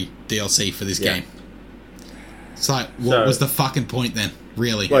story DLC for this game. It's like, what was the fucking point then?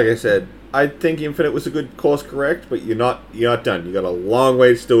 Really? Like I said, I think Infinite was a good course correct, but you're not done. You got a long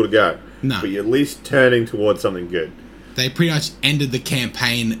way still to go. No. But you're at least turning towards something good. They pretty much ended the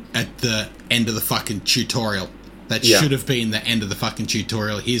campaign at the end of the fucking tutorial. That should have been the end of the fucking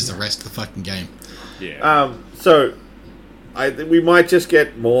tutorial. Here's the rest of the fucking game. Yeah. So, we might just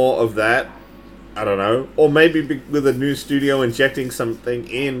get more of that. I don't know. Or maybe with a new studio injecting something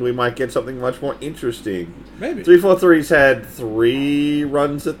in, we might get something much more interesting. Maybe. 343's had 3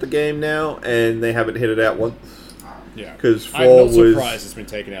 runs at the game now, and they haven't hit it out once. Yeah. Because 4 I'm not was... surprised it's been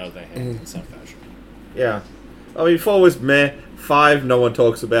taken out of their hands in some fashion. Yeah. I mean, 4 was meh. 5 no one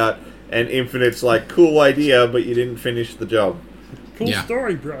talks about. And Infinite's like, cool idea, but you didn't finish the job. Cool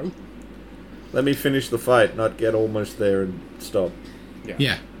story, bro. Let me finish the fight, not get almost there and stop.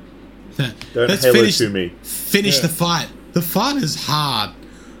 Yeah. Don't Let's Halo finish, to me. Finish the fight. The fight is hard.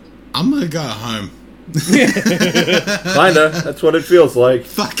 I'm going to go home. Kinda. That's what it feels like.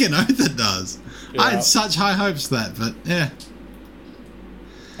 Fucking oath it does. Yeah. I had such high hopes for that, but yeah.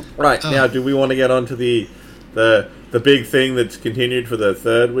 Right, now do we want to get on to the big thing that's continued for the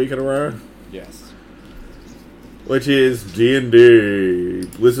 3rd week in a row? Yes. Which is D&D.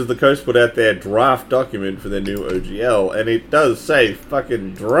 Blizzard of the Coast put out their draft document for their new OGL, and it does say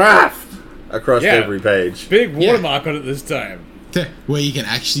fucking draft across every page. Big watermark on it this time. Where you can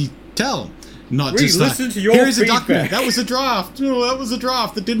actually tell. Not we just listen like, to your here's feedback. A document. That was a draft. Oh, that was a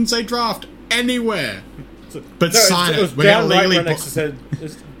draft. That didn't say draft anywhere. But sign it. It was We're down legally right next to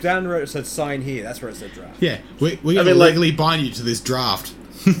down where it said sign here. That's where it said draft. Yeah, we're going to legally bind you to this draft.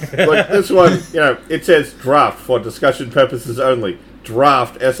 Like this one, it says draft for discussion purposes only.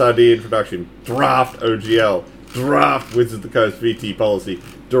 Draft SRD introduction. Draft OGL. Draft Wizards of the Coast VT policy.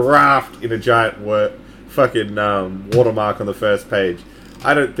 Draft in a giant fucking watermark on the first page.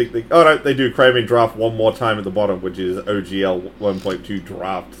 I don't think they... Oh, no, they do craving draft one more time at the bottom, which is OGL 1.2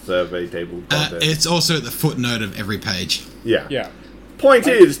 draft survey table content. It's also at the footnote of every page. Yeah. Point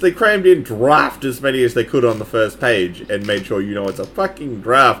is, they crammed in draft as many as they could on the first page and made sure you know it's a fucking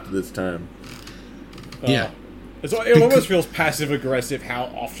draft this time. Yeah. It almost feels passive-aggressive how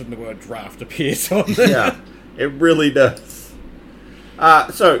often the word draft appears on there. Yeah, it really does.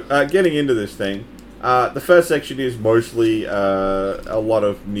 Getting into this thing, the first section is mostly a lot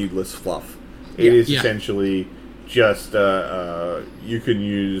of needless fluff. It is essentially just you can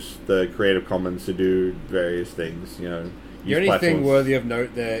use the Creative Commons to do various things, The only thing worthy of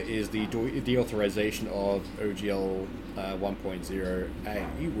note there is the deauthorization of OGL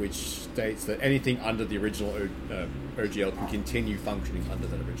 1.0a, which states that anything under the original OGL can continue functioning under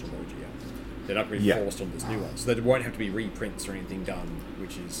that original OGL. They're not going to be forced on this new one, so there won't have to be reprints or anything done,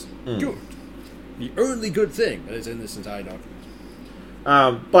 which is good. The only good thing that is in this entire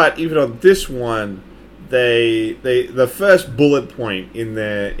document. But even on this one, the first bullet point in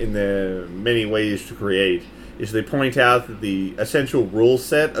their many ways to create is they point out that the essential rule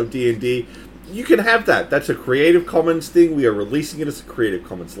set of D&D, you can have that. That's a Creative Commons thing. We are releasing it as a Creative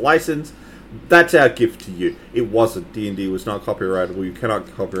Commons license. That's our gift to you. It wasn't. D&D was not copyrightable. You cannot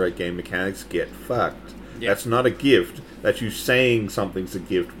copyright game mechanics. Get fucked. Yeah. That's not a gift. That's you saying something's a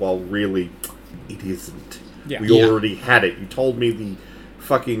gift while really it isn't. Yeah. We already had it. You told me the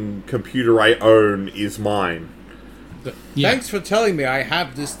fucking computer I own is mine. Thanks for telling me I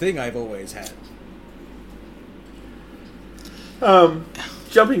have this thing I've always had.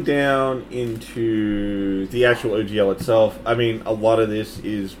 Jumping down into the actual OGL itself, I mean, a lot of this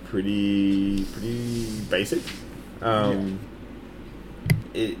is pretty basic.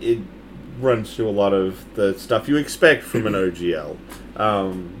 It runs through a lot of the stuff you expect from an OGL.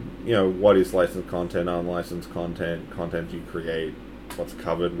 What is licensed content, unlicensed content you create, what's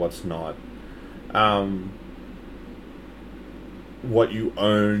covered, what's not, what you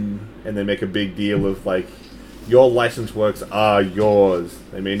own, and they make a big deal of, like, your licensed works are yours.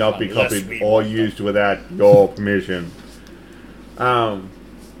 They may not be copied or used without your permission. And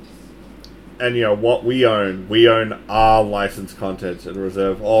what we own our licensed contents and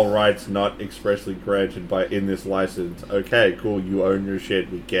reserve all rights not expressly granted in this license. Okay, cool, you own your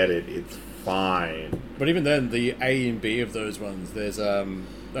shit, we get it, it's fine. But even then, the A and B of those ones, there's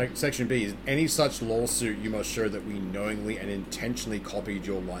like Section B is any such lawsuit you must show that we knowingly and intentionally copied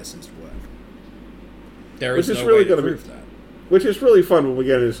your licensed work. There is no way to prove that. Which is really fun when we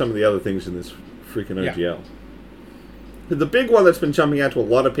get into some of the other things in this freaking OGL. Yeah. The big one that's been jumping out to a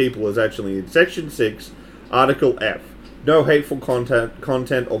lot of people is actually in Section 6, Article F. No hateful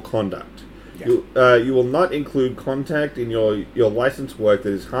content or conduct. Yeah. You will not include contact in your licensed work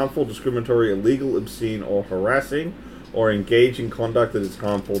that is harmful, discriminatory, illegal, obscene, or harassing, or engage in conduct that is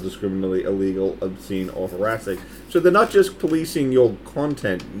harmful, discriminatory, illegal, obscene, or harassing. So they're not just policing your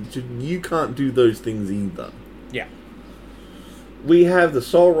content. You can't do those things either. Yeah. We have the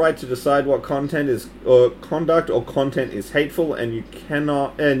sole right to decide what content is, or conduct or content is hateful, and you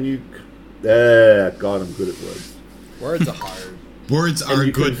cannot, God, I'm good at words. Words are hard. Words are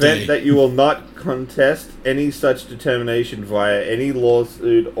and good. Consent that you will not contest any such determination via any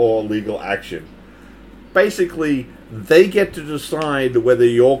lawsuit or legal action. Basically, they get to decide whether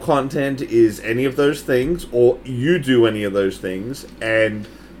your content is any of those things or you do any of those things, and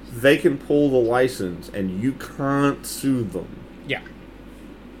they can pull the license, and you can't sue them. Yeah.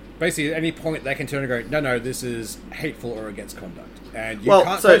 Basically, at any point, they can turn and go, no, this is hateful or against conduct. And you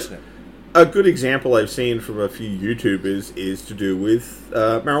can't question it. A good example I've seen from a few YouTubers is to do with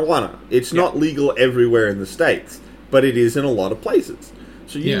marijuana. It's not legal everywhere in the States, but it is in a lot of places.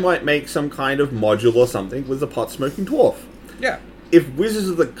 So you might make some kind of module or something with a pot-smoking dwarf. Yeah. If Wizards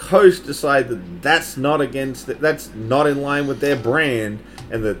of the Coast decide that that's not in line with their brand,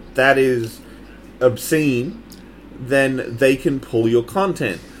 and that is obscene, then they can pull your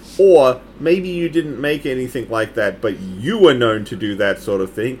content. Or maybe you didn't make anything like that, but you were known to do that sort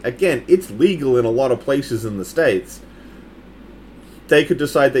of thing. Again, it's legal in a lot of places in the States. They could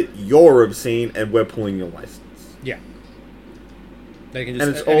decide that you're obscene and we're pulling your license. Yeah. They can and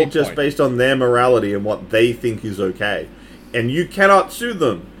it's all just based on their morality and what they think is okay. And you cannot sue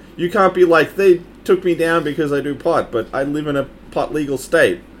them. You can't be like, they took me down because I do pot, but I live in a pot legal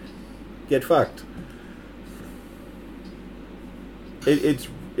state. Get fucked. It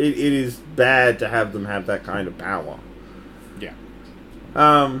is bad to have them have that kind of power. Yeah.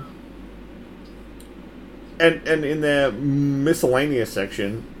 And in their miscellaneous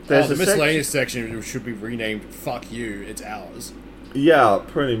section, there's the miscellaneous section should be renamed "Fuck You, It's Ours." Yeah,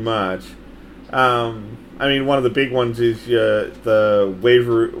 pretty much. I mean, one of the big ones is the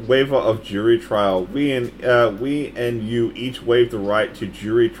waiver of jury trial. We and you each waive the right to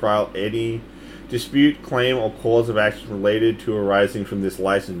jury trial any dispute, claim, or cause of action related to arising from this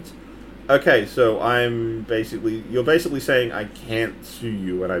license. Okay, so you're basically saying I can't sue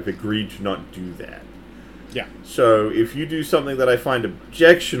you, and I've agreed to not do that. Yeah. So if you do something that I find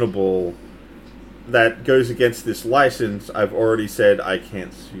objectionable that goes against this license, I've already said I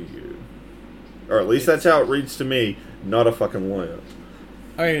can't sue you. Or at least that's how it reads to me, not a fucking lawyer.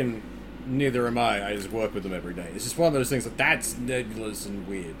 I mean, neither am I. I just work with them every day. It's just one of those things that's nebulous and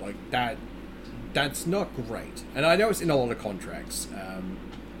weird. Like, that's not great. And I know it's in a lot of contracts,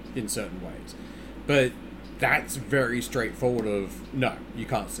 in certain ways. But that's very straightforward of, no, you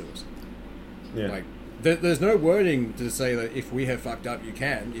can't sue us. Yeah. Like, there's no wording to say that if we have fucked up, you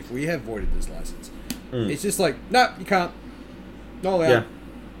can. If we have voided this license. It's just like, no, you can't. Not allowed. Yeah.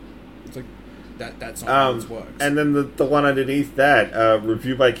 It's like, that's not how this works. And then the one underneath that,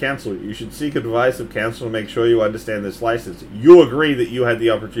 review by counsel. You should seek advice of counsel to make sure you understand this license. You agree that you had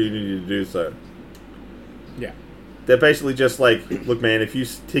the opportunity to do so. Yeah. They're basically just like, look, man, if you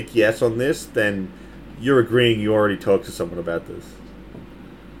tick yes on this, then you're agreeing you already talked to someone about this.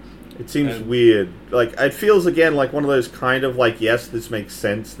 It seems weird. Like, it feels, again, like one of those kind of, like, yes, this makes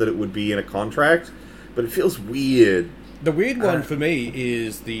sense that it would be in a contract, but it feels weird. The weird one for me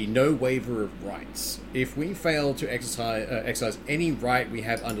is the no waiver of rights. If we fail to exercise any right we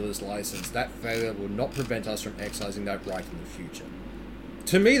have under this license, that failure will not prevent us from exercising that right in the future.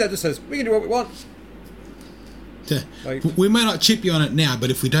 To me, that just says, we can do what we want. Like, we may not chip you on it now, but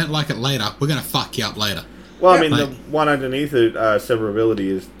if we don't like it later, we're going to fuck you up later. Well, I mean, the one underneath it, severability,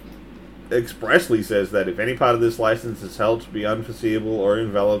 is expressly says that if any part of this license is held to be unforeseeable or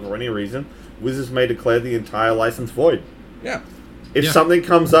invalid for any reason, Wizards may declare the entire license void. Yeah. If something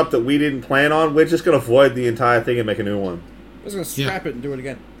comes up that we didn't plan on, we're just going to void the entire thing and make a new one. We're just going to scrap it and do it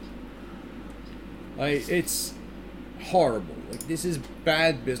again. Like, it's horrible. Like, this is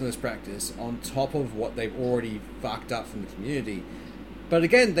bad business practice on top of what they've already fucked up from the community. But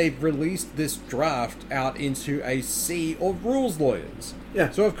again, they've released this draft out into a sea of rules lawyers. Yeah.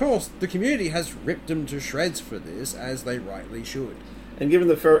 So, of course, the community has ripped them to shreds for this, as they rightly should. And given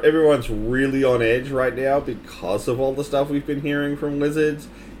that everyone's really on edge right now because of all the stuff we've been hearing from Wizards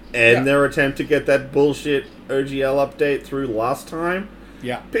and their attempt to get that bullshit OGL update through last time,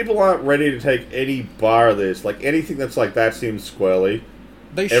 people aren't ready to take any bar of this. Like, anything that's like that seems squirrely.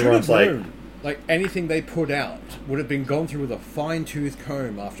 They should have known. Like, anything they put out would have been gone through with a fine-tooth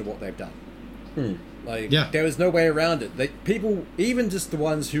comb after what they've done. There was no way around it. People, even just the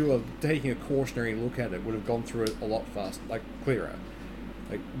ones who are taking a cautionary look at it, would have gone through it a lot faster, clearer.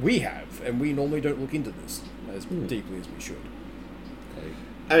 Like, we have, and we normally don't look into this as deeply as we should.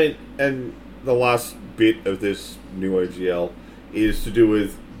 I mean, and the last bit of this new OGL is to do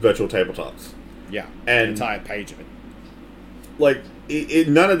with virtual tabletops. Yeah, and an entire page of it. Like,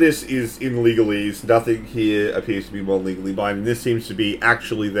 none of this is in legalese. Nothing here appears to be more legally binding. This seems to be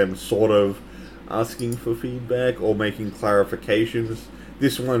actually them sort of asking for feedback or making clarifications.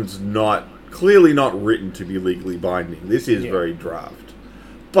 This one's clearly not written to be legally binding. This is very draft.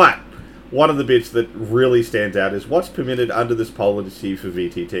 But one of the bits that really stands out is what's permitted under this policy for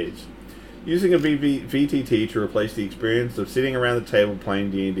VTTs. Using a VTT to replace the experience of sitting around the table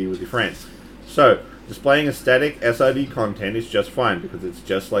playing D&D with your friends. So, displaying a static SRD content is just fine because it's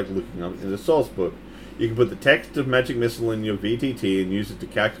just like looking up in the source book. You can put the text of Magic Missile in your VTT and use it to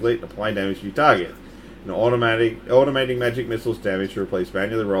calculate and apply damage to your target. And automating Magic Missile's damage to replace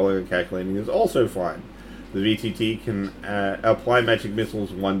manually rolling and calculating is also fine. The VTT can apply Magic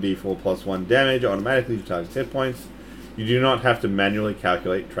Missile's 1d4 plus 1 damage automatically to target's hit points. You do not have to manually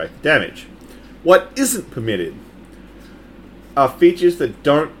calculate and track the damage. What isn't permitted are features that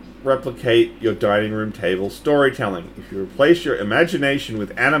don't replicate your dining room table storytelling. If you replace your imagination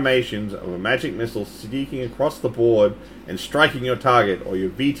with animations of a Magic Missile sneaking across the board and striking your target, or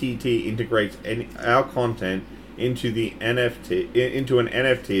your VTT integrates our content into an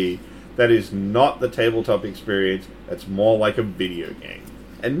NFT that is not the tabletop experience, that's more like a video game.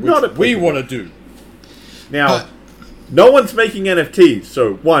 And not what we want to do. Now, no one's making NFTs,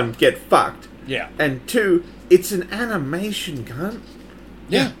 so one, get fucked. Yeah. And two, it's an animation, cunt.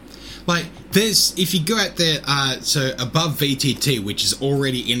 Yeah. Like, if you go out there, so above VTT, which is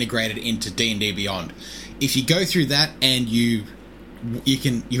already integrated into D&D Beyond, if you go through that and you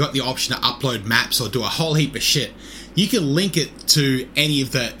got the option to upload maps or do a whole heap of shit, you can link it to any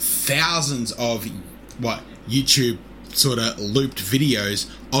of the thousands of YouTube sort of looped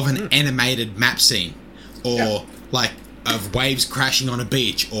videos of an animated map scene, or of waves crashing on a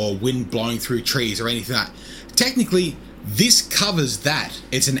beach, or wind blowing through trees, or anything like that. Technically, this covers that.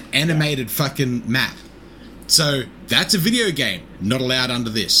 It's an animated fucking map. So that's a video game, not allowed under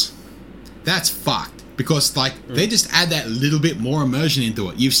this. That's fucked. Because, they just add that little bit more immersion into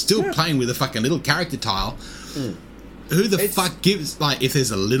it. You're still playing with a fucking little character tile. Who the fuck gives, if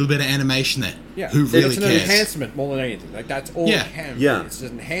there's a little bit of animation there? Yeah. Who really cares? It's an enhancement more than anything. That's all it can be. It's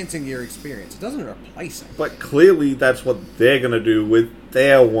just enhancing your experience. It doesn't replace it. But clearly that's what they're going to do with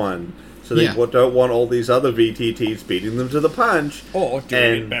their one. So they don't want all these other VTTs beating them to the punch. Or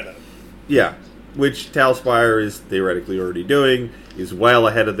doing it better. Yeah. Which Talespire is theoretically already doing, is well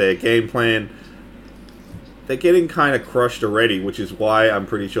ahead of their game plan. They're getting kind of crushed already, which is why I'm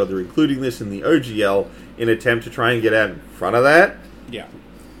pretty sure they're including this in the OGL in an attempt to try and get out in front of that. Yeah.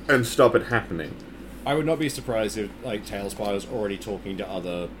 And stop it happening. I would not be surprised if, Talespire is already talking to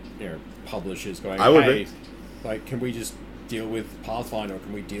other, publishers going, can we just deal with Pathfinder, or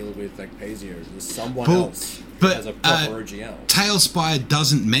can we deal with, Pazio? There's someone else who has a proper OGL. Talespire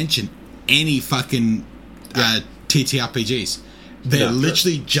doesn't mention any fucking TTRPGs. They're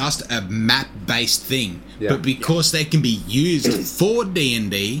literally just a map-based thing. Yeah. But because they can be used for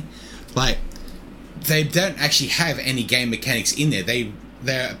D&D, they don't actually have any game mechanics in there.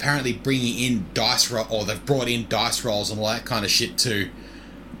 They're apparently bringing in dice roll, or they've brought in dice rolls and all that kind of shit to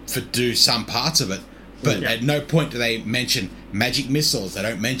do some parts of it. But at no point do they mention magic missiles. They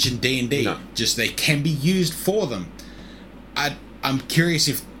don't mention D&D. No. Just they can be used for them. I'm curious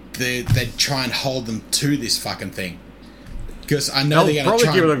if they'd try and hold them to this fucking thing. Because I know they're going to probably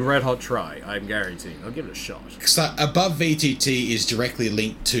try give it a red hot try. I'm guaranteeing. I'll give it a shot. So above VTT is directly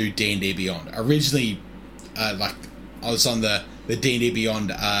linked to D&D Beyond. Originally, I was on the D&D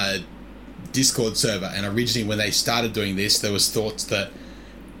Beyond Discord server, and originally when they started doing this, there was thoughts that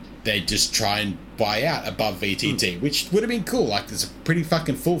they'd just try and buy out above VTT, which would have been cool. Like, it's a pretty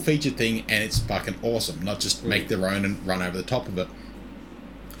fucking full-featured thing, and it's fucking awesome. Not just make their own and run over the top of it.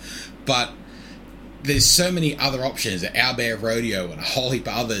 But there's so many other options, Owlbear Rodeo and a whole heap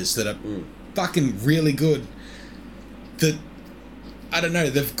of others that are fucking really good. That, I don't know,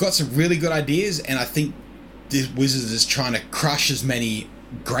 they've got some really good ideas, and I think this Wizards is trying to crush as many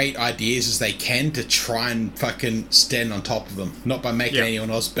great ideas as they can to try and fucking stand on top of them. Not by making anyone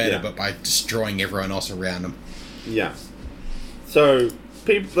else better, but by destroying everyone else around them. Yeah. So,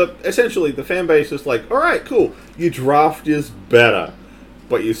 essentially, the fan base is like, alright, cool, your draft is better,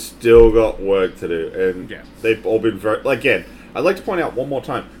 but you still got work to do. And they've all been very... Again, I'd like to point out one more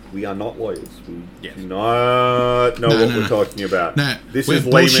time, we are not lawyers. We do not know what we're talking about. No, this is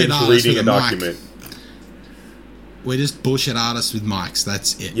layman's reading a document. We're just bullshit artists with mics,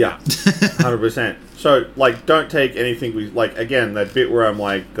 that's it. Yeah, 100%. So, like, don't take anything we... Like, again, that bit where I'm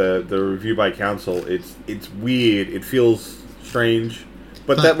like, the review by counsel, it's weird, it feels strange,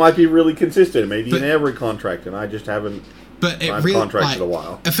 but that might be really consistent, maybe in every contract, and I just haven't... But it really, like, a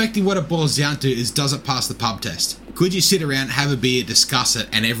while. Effectively what it boils down to is, does it pass the pub test? Could you sit around, have a beer, discuss it,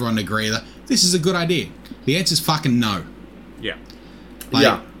 and everyone agree that this is a good idea? The answer's fucking no. Yeah.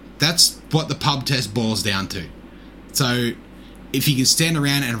 Like, that's what the pub test boils down to. So, if you can stand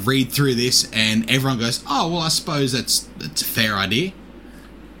around and read through this, and everyone goes, "Oh, well, I suppose that's a fair idea."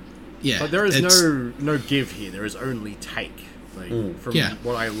 Yeah, but there is no give here. There is only take. Like from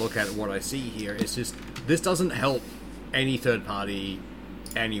what I look at, what I see here, it's just this doesn't help any third party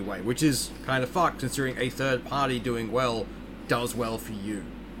anyway, which is kind of fucked considering a third party doing well does well for you.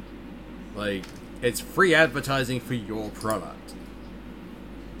 Like, it's free advertising for your product.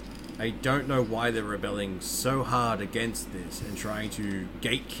 I don't know why they're rebelling so hard against this and trying to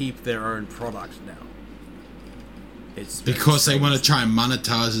gatekeep their own product now. It's because they want to try and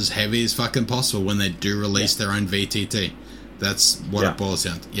monetize as heavy as fucking possible when they do release their own VTT. That's what it boils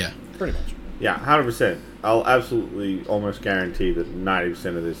down to. Yeah. Pretty much. Yeah, 100%. I'll absolutely almost guarantee that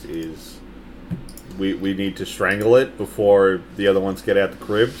 90% of this is we need to strangle it before the other ones get out the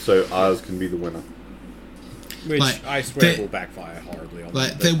crib so ours can be the winner. Which I swear will backfire horribly on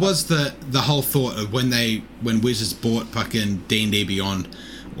them. There was the whole thought of when Wizards bought fucking D&D Beyond,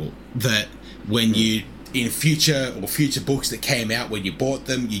 that when you in future books that came out, when you bought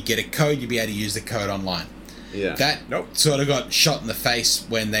them, you get a code, you'd be able to use the code online. Yeah. That sort of got shot in the face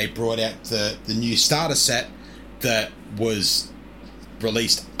when they brought out the new starter set that was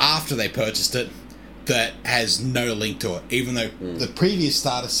released after they purchased it, that has no link to it, even though the previous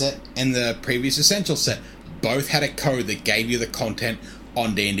starter set and the previous essential set both had a code that gave you the content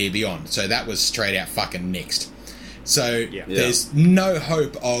on D&D Beyond. So that was straight out fucking nixed. So there's no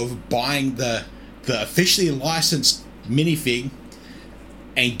hope of buying the officially licensed minifig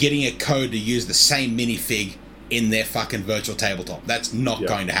and getting a code to use the same minifig in their fucking virtual tabletop. That's not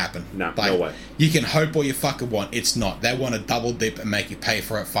going to happen. No way. You can hope all you fucking want. It's not. They want to double dip and make you pay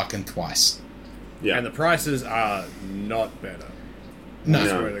for it fucking twice. Yeah. And the prices are not better. No.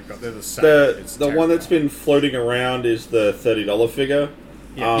 They're the same. The one that's been floating around is the $30 figure.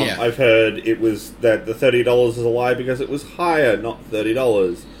 I've heard it was that the $30 is a lie because it was higher, not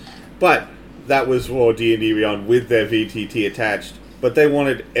 $30. But that was for D&D Beyond with their VTT attached. But they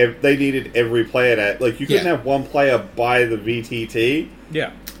needed every player to... Like, you couldn't have one player buy the VTT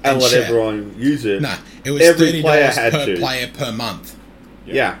and let everyone use it. No, it was every $30 player had per to. player per month.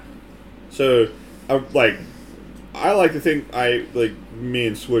 Yeah. So, I like to think me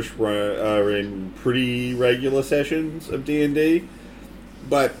and Swish are in pretty regular sessions of D&D,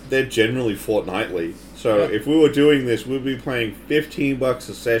 but they're generally fortnightly. So if we were doing this, we'd be paying $15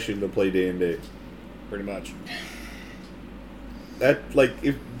 a session to play D&D. Pretty much.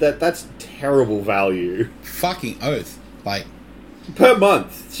 That's terrible value. Fucking oath. Like, per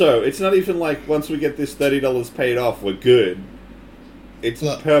month. So it's not even like once we get this $30 paid off, we're good. It's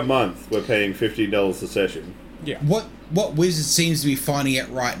per month we're paying $15 a session. Yeah. What Wizards seems to be finding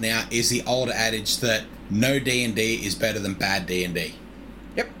out right now is the older adage that no D&D is better than bad D&D.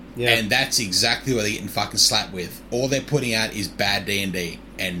 Yep. Yeah. And that's exactly what they're getting fucking slapped with. All they're putting out is bad D&D,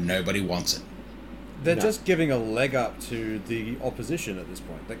 and nobody wants it. they're No. just giving a leg up to the opposition at this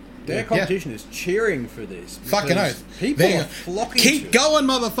point. Like their competition is cheering for this. Fucking because oath. People They're- are flocking to Keep it. going,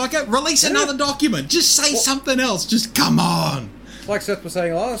 motherfucker. Release another document. Just say something else. Just come on. Like Seth was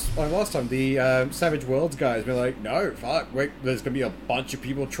saying last time, the Savage Worlds guys been like, no, fuck, wait, there's going to be a bunch of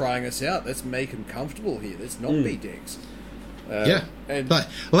people trying us out. Let's make them comfortable here. Let's not be dicks. Yeah. And But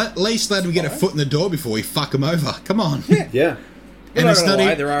at least let them get a foot in the door before we fuck them over. Come on. Yeah. I'm not it's gonna not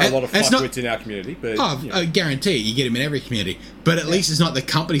lie, e- there are a lot of it's not- fuckwits in our community, but Oh, you know. I guarantee you get them in every community. But at least it's not the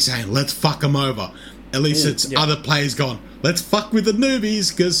company saying, let's fuck them over. At least it's other players gone, let's fuck with the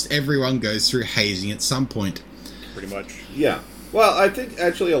newbies, because everyone goes through hazing at some point. pretty much. Yeah. Well, I think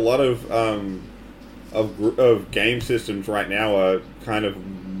actually a lot of game systems right now are kind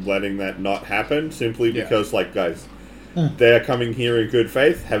of letting that not happen simply because, like, guys, they're coming here in good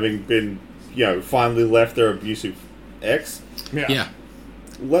faith, having been, finally left their abusive ex. Yeah.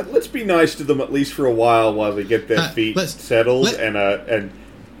 Let's be nice to them at least for a while they get their feet settled and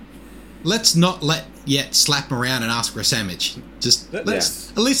Let's not yet slap them around and ask for a sandwich. Just let's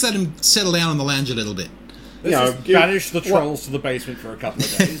at least let them settle down on the lounge a little bit. Let's just banish the trolls to the basement for a couple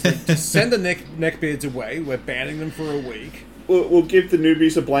of days. Like, just send the neckbeards away. We're banning them for a week. We'll give the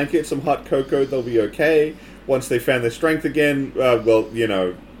newbies a blanket, some hot cocoa. They'll be okay. Once they found their strength again,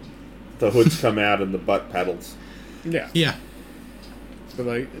 the hoods come out and the butt paddles. Yeah. But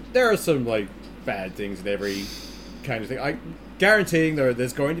like, there are some like bad things in every kind of thing. I guaranteeing though,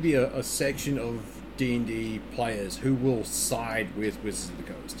 there's going to be a section of D&D players who will side with Wizards of the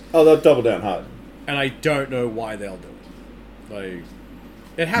Coast. Oh, they'll double down hard. And I don't know why they'll do it. Like,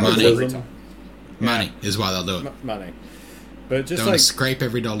 it happens Money. every time. Money is why they'll do it. Money. But just They want to scrape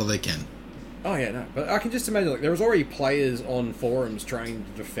every dollar they can. Oh yeah, no. But I can just imagine, like, there was already players on forums trying to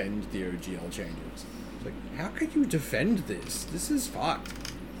defend the OGL changes. It's like, how could you defend this? This is fucked.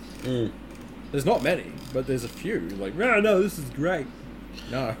 There's not many, but there's a few. Like, no, this is great.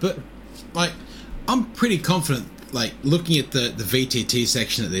 No. But, like, I'm pretty confident, like, looking at the VTT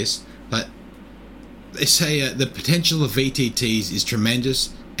section of this, like, they say the potential of VTTs is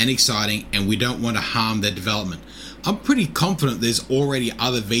tremendous and exciting, and we don't want to harm their development. I'm pretty confident there's already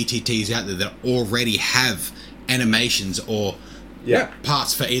other VTTs out there that already have animations or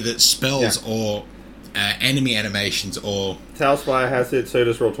parts for either spells or enemy animations or... Talspire has it, so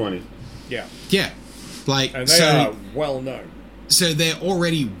does Roll20. Yeah. Yeah. Like, And they are well known. So they're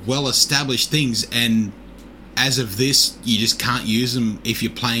already well-established things, and as of this, you just can't use them if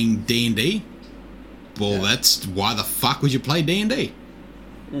you're playing D&D? Well, that's why the fuck would you play D&D?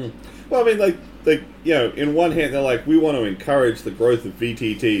 Well, I mean, like, in one hand, they're like, we want to encourage the growth of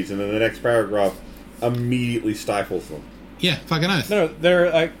VTTs, and then the next paragraph immediately stifles them. Yeah, fucking oath. No,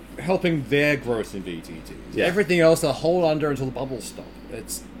 they're helping their growth in VTTs. Yeah. Everything else, they'll hold under until the bubbles stop.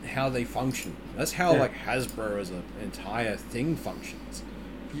 It's how they function. That's how, Hasbro as an entire thing functions.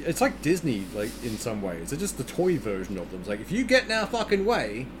 It's like Disney, like, in some ways. They're just the toy version of them. It's like, if you get in our fucking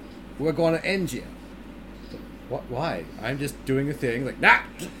way, we're going to end you. What? Why? I'm just doing a thing. Like, nah!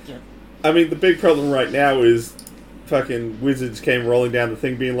 I mean, the big problem right now is fucking Wizards came rolling down the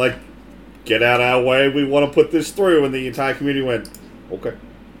thing being like, get out our way, we want to put this through, and the entire community went, okay.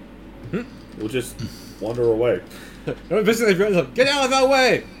 We'll just wander away. No, basically, everyone's like, get out of our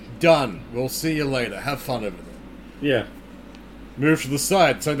way! Done. We'll see you later. Have fun over there. Yeah. Move to the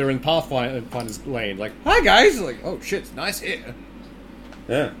side, so they're in Pathfinder's lane. Like, hi guys! Like, oh shit, it's nice here.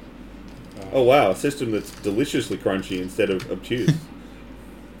 Yeah. Oh wow, a system that's deliciously crunchy instead of obtuse.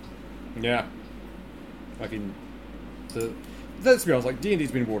 Yeah. Let's be honest, like,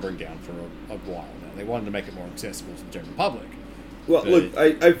 D&D's been watering down for a while now. They wanted to make it more accessible to the general public. Well, look,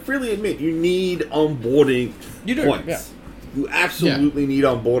 I freely admit, you need onboarding points. Yeah. You absolutely need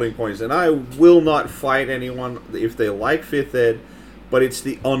onboarding points, and I will not fight anyone if they like 5th Ed, but it's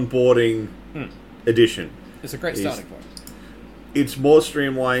the onboarding edition. It's a great starting point. It's more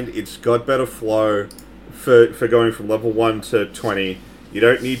streamlined, it's got better flow for going from level 1 to 20. You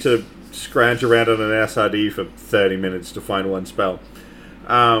don't need to scrounge around on an SRD for 30 minutes to find one spell.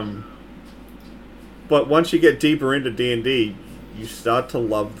 But once you get deeper into D&D, you start to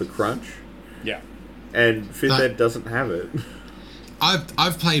love the crunch. Yeah. And 5th Ed doesn't have it.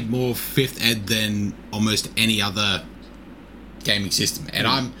 I've played more 5th Ed than almost any other gaming system, and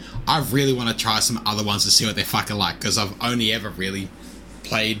I really want to try some other ones to see what they're fucking like, because I've only ever really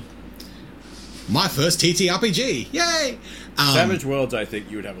played my first TTRPG. Yay! Savage Worlds, I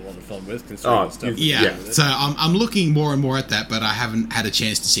think you would have a lot of fun with, considering the stuff. Yeah. So I'm looking more and more at that, but I haven't had a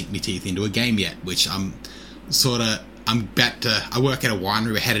chance to sink my teeth into a game yet, which I'm about to... I work at a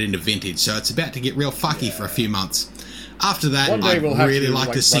winery, we're headed into vintage, so it's about to get real fucky for a few months. After that, I'd really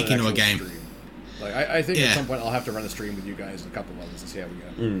like to sink into a game. Like, I think at some point I'll have to run a stream with you guys and a couple of others to see how we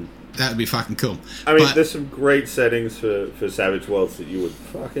go. That would be fucking cool. I mean, there's some great settings for Savage Worlds that you would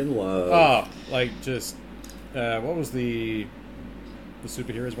fucking love. Oh, like just what was the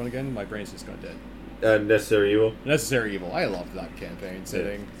superheroes one again? My brain's just gone dead. Necessary Evil. Necessary Evil. I love that campaign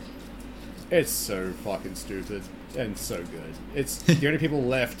setting. It's so fucking stupid and so good. It's the only people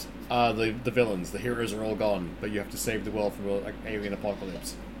left are the villains. The heroes are all gone, but you have to save the world from an alien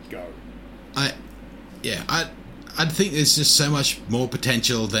apocalypse. Go. I think there's just so much more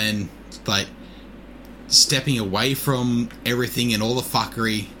potential than like stepping away from everything and all the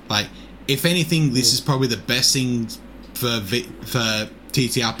fuckery. Like, if anything, this is probably the best thing for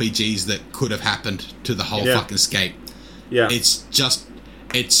TTRPGs that could have happened to the whole fucking scape. Yeah,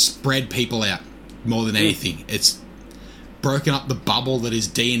 it's spread people out more than anything. It's broken up the bubble that is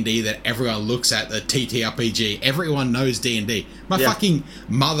D&D that everyone looks at, the TTRPG. Everyone knows D&D. My fucking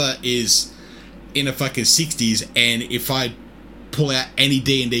mother is in her fucking 60s, and if I pull out any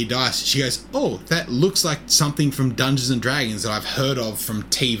D&D dice, she goes, oh, that looks like something from Dungeons and Dragons that I've heard of from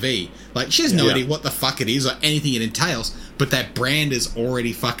TV. Like, she has no idea what the fuck it is or anything it entails, but that brand is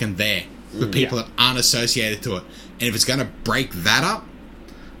already fucking there for people that aren't associated to it. And if it's going to break that up,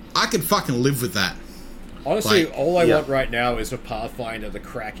 I could fucking live with that. Honestly, all I want right now is for Pathfinder to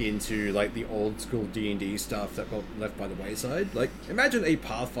crack into like the old school D&D stuff that got left by the wayside. Like, imagine a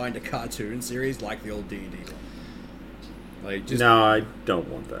Pathfinder cartoon series like the old D&D one. Like, no, I don't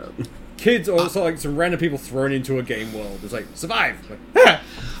want that. Kids, also like some random people thrown into a game world. It's like, survive. Like,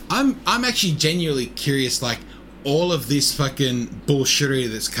 I'm actually genuinely curious. Like, all of this fucking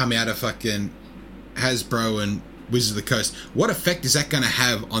bullshittery that's come out of fucking Hasbro and Wizards of the Coast, what effect is that going to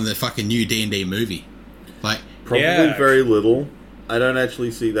have on the fucking new D&D movie? Like, probably very little. I don't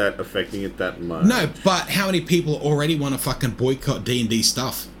actually see that affecting it that much. No, but how many people already want to fucking boycott D&D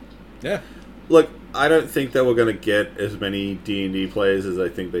stuff? Yeah. Look, I don't think that we're going to get as many D&D players as I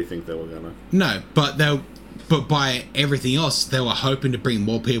think they think that we're going to. No, but by everything else, they were hoping to bring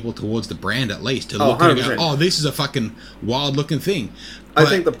more people towards the brand at least. To look and go, oh, this is a fucking wild-looking thing. But I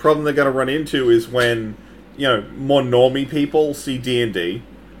think the problem they're going to run into is when, more normie people see D&D,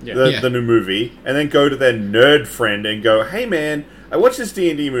 the new movie, and then go to their nerd friend and go, hey man, I watched this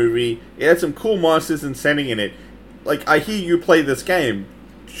D&D movie, it had some cool monsters and setting in it. Like, I hear you play this game.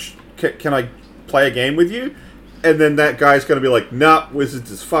 Can I play a game with you? And then that guy's going to be like, nah,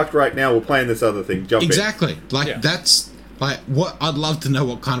 Wizards is fucked right now, we're playing this other thing, jump in. Exactly. Like, that's, like, what I'd love to know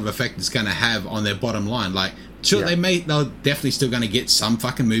what kind of effect it's going to have on their bottom line. Like, sure, they're definitely still going to get some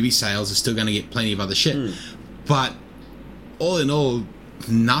fucking movie sales, they're still going to get plenty of other shit. But, all in all,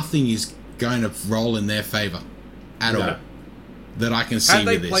 nothing is going to roll in their favour at all that I can see with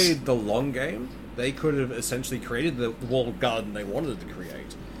this. Had they played the long game, they could have essentially created the walled garden they wanted to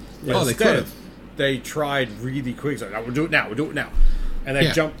create. Oh, they could have. They tried really quick, so we'll do it now. And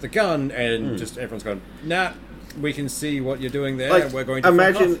they jumped the gun, and just everyone's gone, nah, we can see what you're doing there, like, and we're going to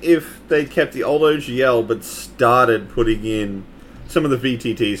imagine if they kept the old OGL, but started putting in some of the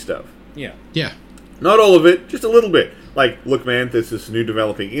VTT stuff. Yeah. Yeah. Not all of it, just a little bit. Like, look, man, this is a new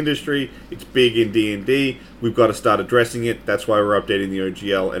developing industry. It's big in D&D. We've got to start addressing it. That's why we're updating the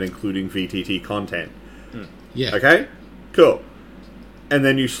OGL and including VTT content. Yeah. Okay? Cool. And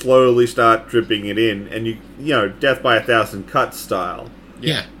then you slowly start dripping it in, and death by 1,000 cuts style.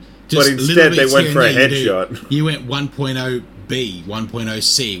 Yeah. But instead, they went for a headshot. You went 1.0B,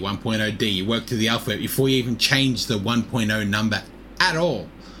 1.0C, 1.0D. You worked to the alphabet before you even changed the 1.0 number at all.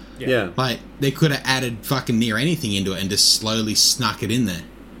 Yeah. Like, they could have added fucking near anything into it and just slowly snuck it in there.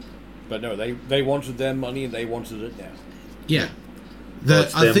 But no, they wanted their money and they wanted it now. Yeah.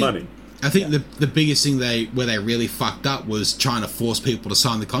 It's their money. I think the biggest thing where they really fucked up was trying to force people to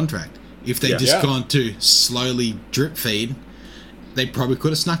sign the contract. If they'd just gone to slowly drip feed, they probably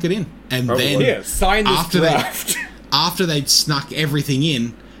could have snuck it in. And then sign this draft. After they'd snuck everything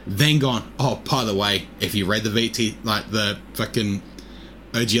in, then gone, oh, by the way, if you read the VT, like the fucking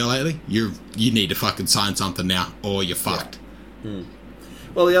OGL lately, you need to fucking sign something now, or you're fucked.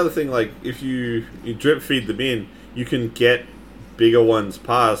 Well, the other thing, like, if you drip feed them in, you can get bigger ones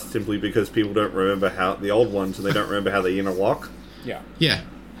passed simply because people don't remember how the old ones, and they don't remember how they interlock. Yeah. Yeah.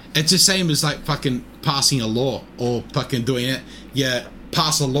 It's the same as, like, fucking passing a law, or fucking doing it. You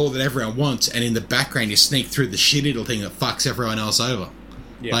pass a law that everyone wants, and in the background you sneak through the shitty little thing that fucks everyone else over.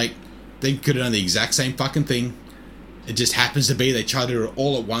 Yeah. Like, they could have done the exact same fucking thing. It just happens to be they tried to do it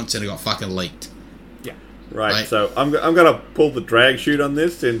all at once and it got fucking leaked. Yeah. Right, so I'm going to pull the drag chute on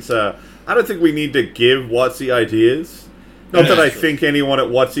this since I don't think we need to give Watsy ideas. Not that I think anyone at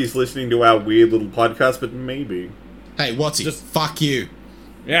Watsy's listening to our weird little podcast, but maybe. Hey, Watsy, just fuck you.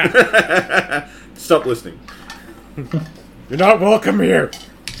 Yeah. Stop listening. You're not welcome here.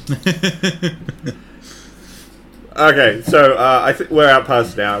 Okay, so I think we're out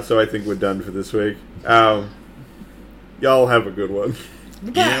past now, so I think we're done for this week. Y'all have a good one.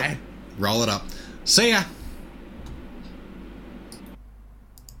 Bye. Roll it up. See ya.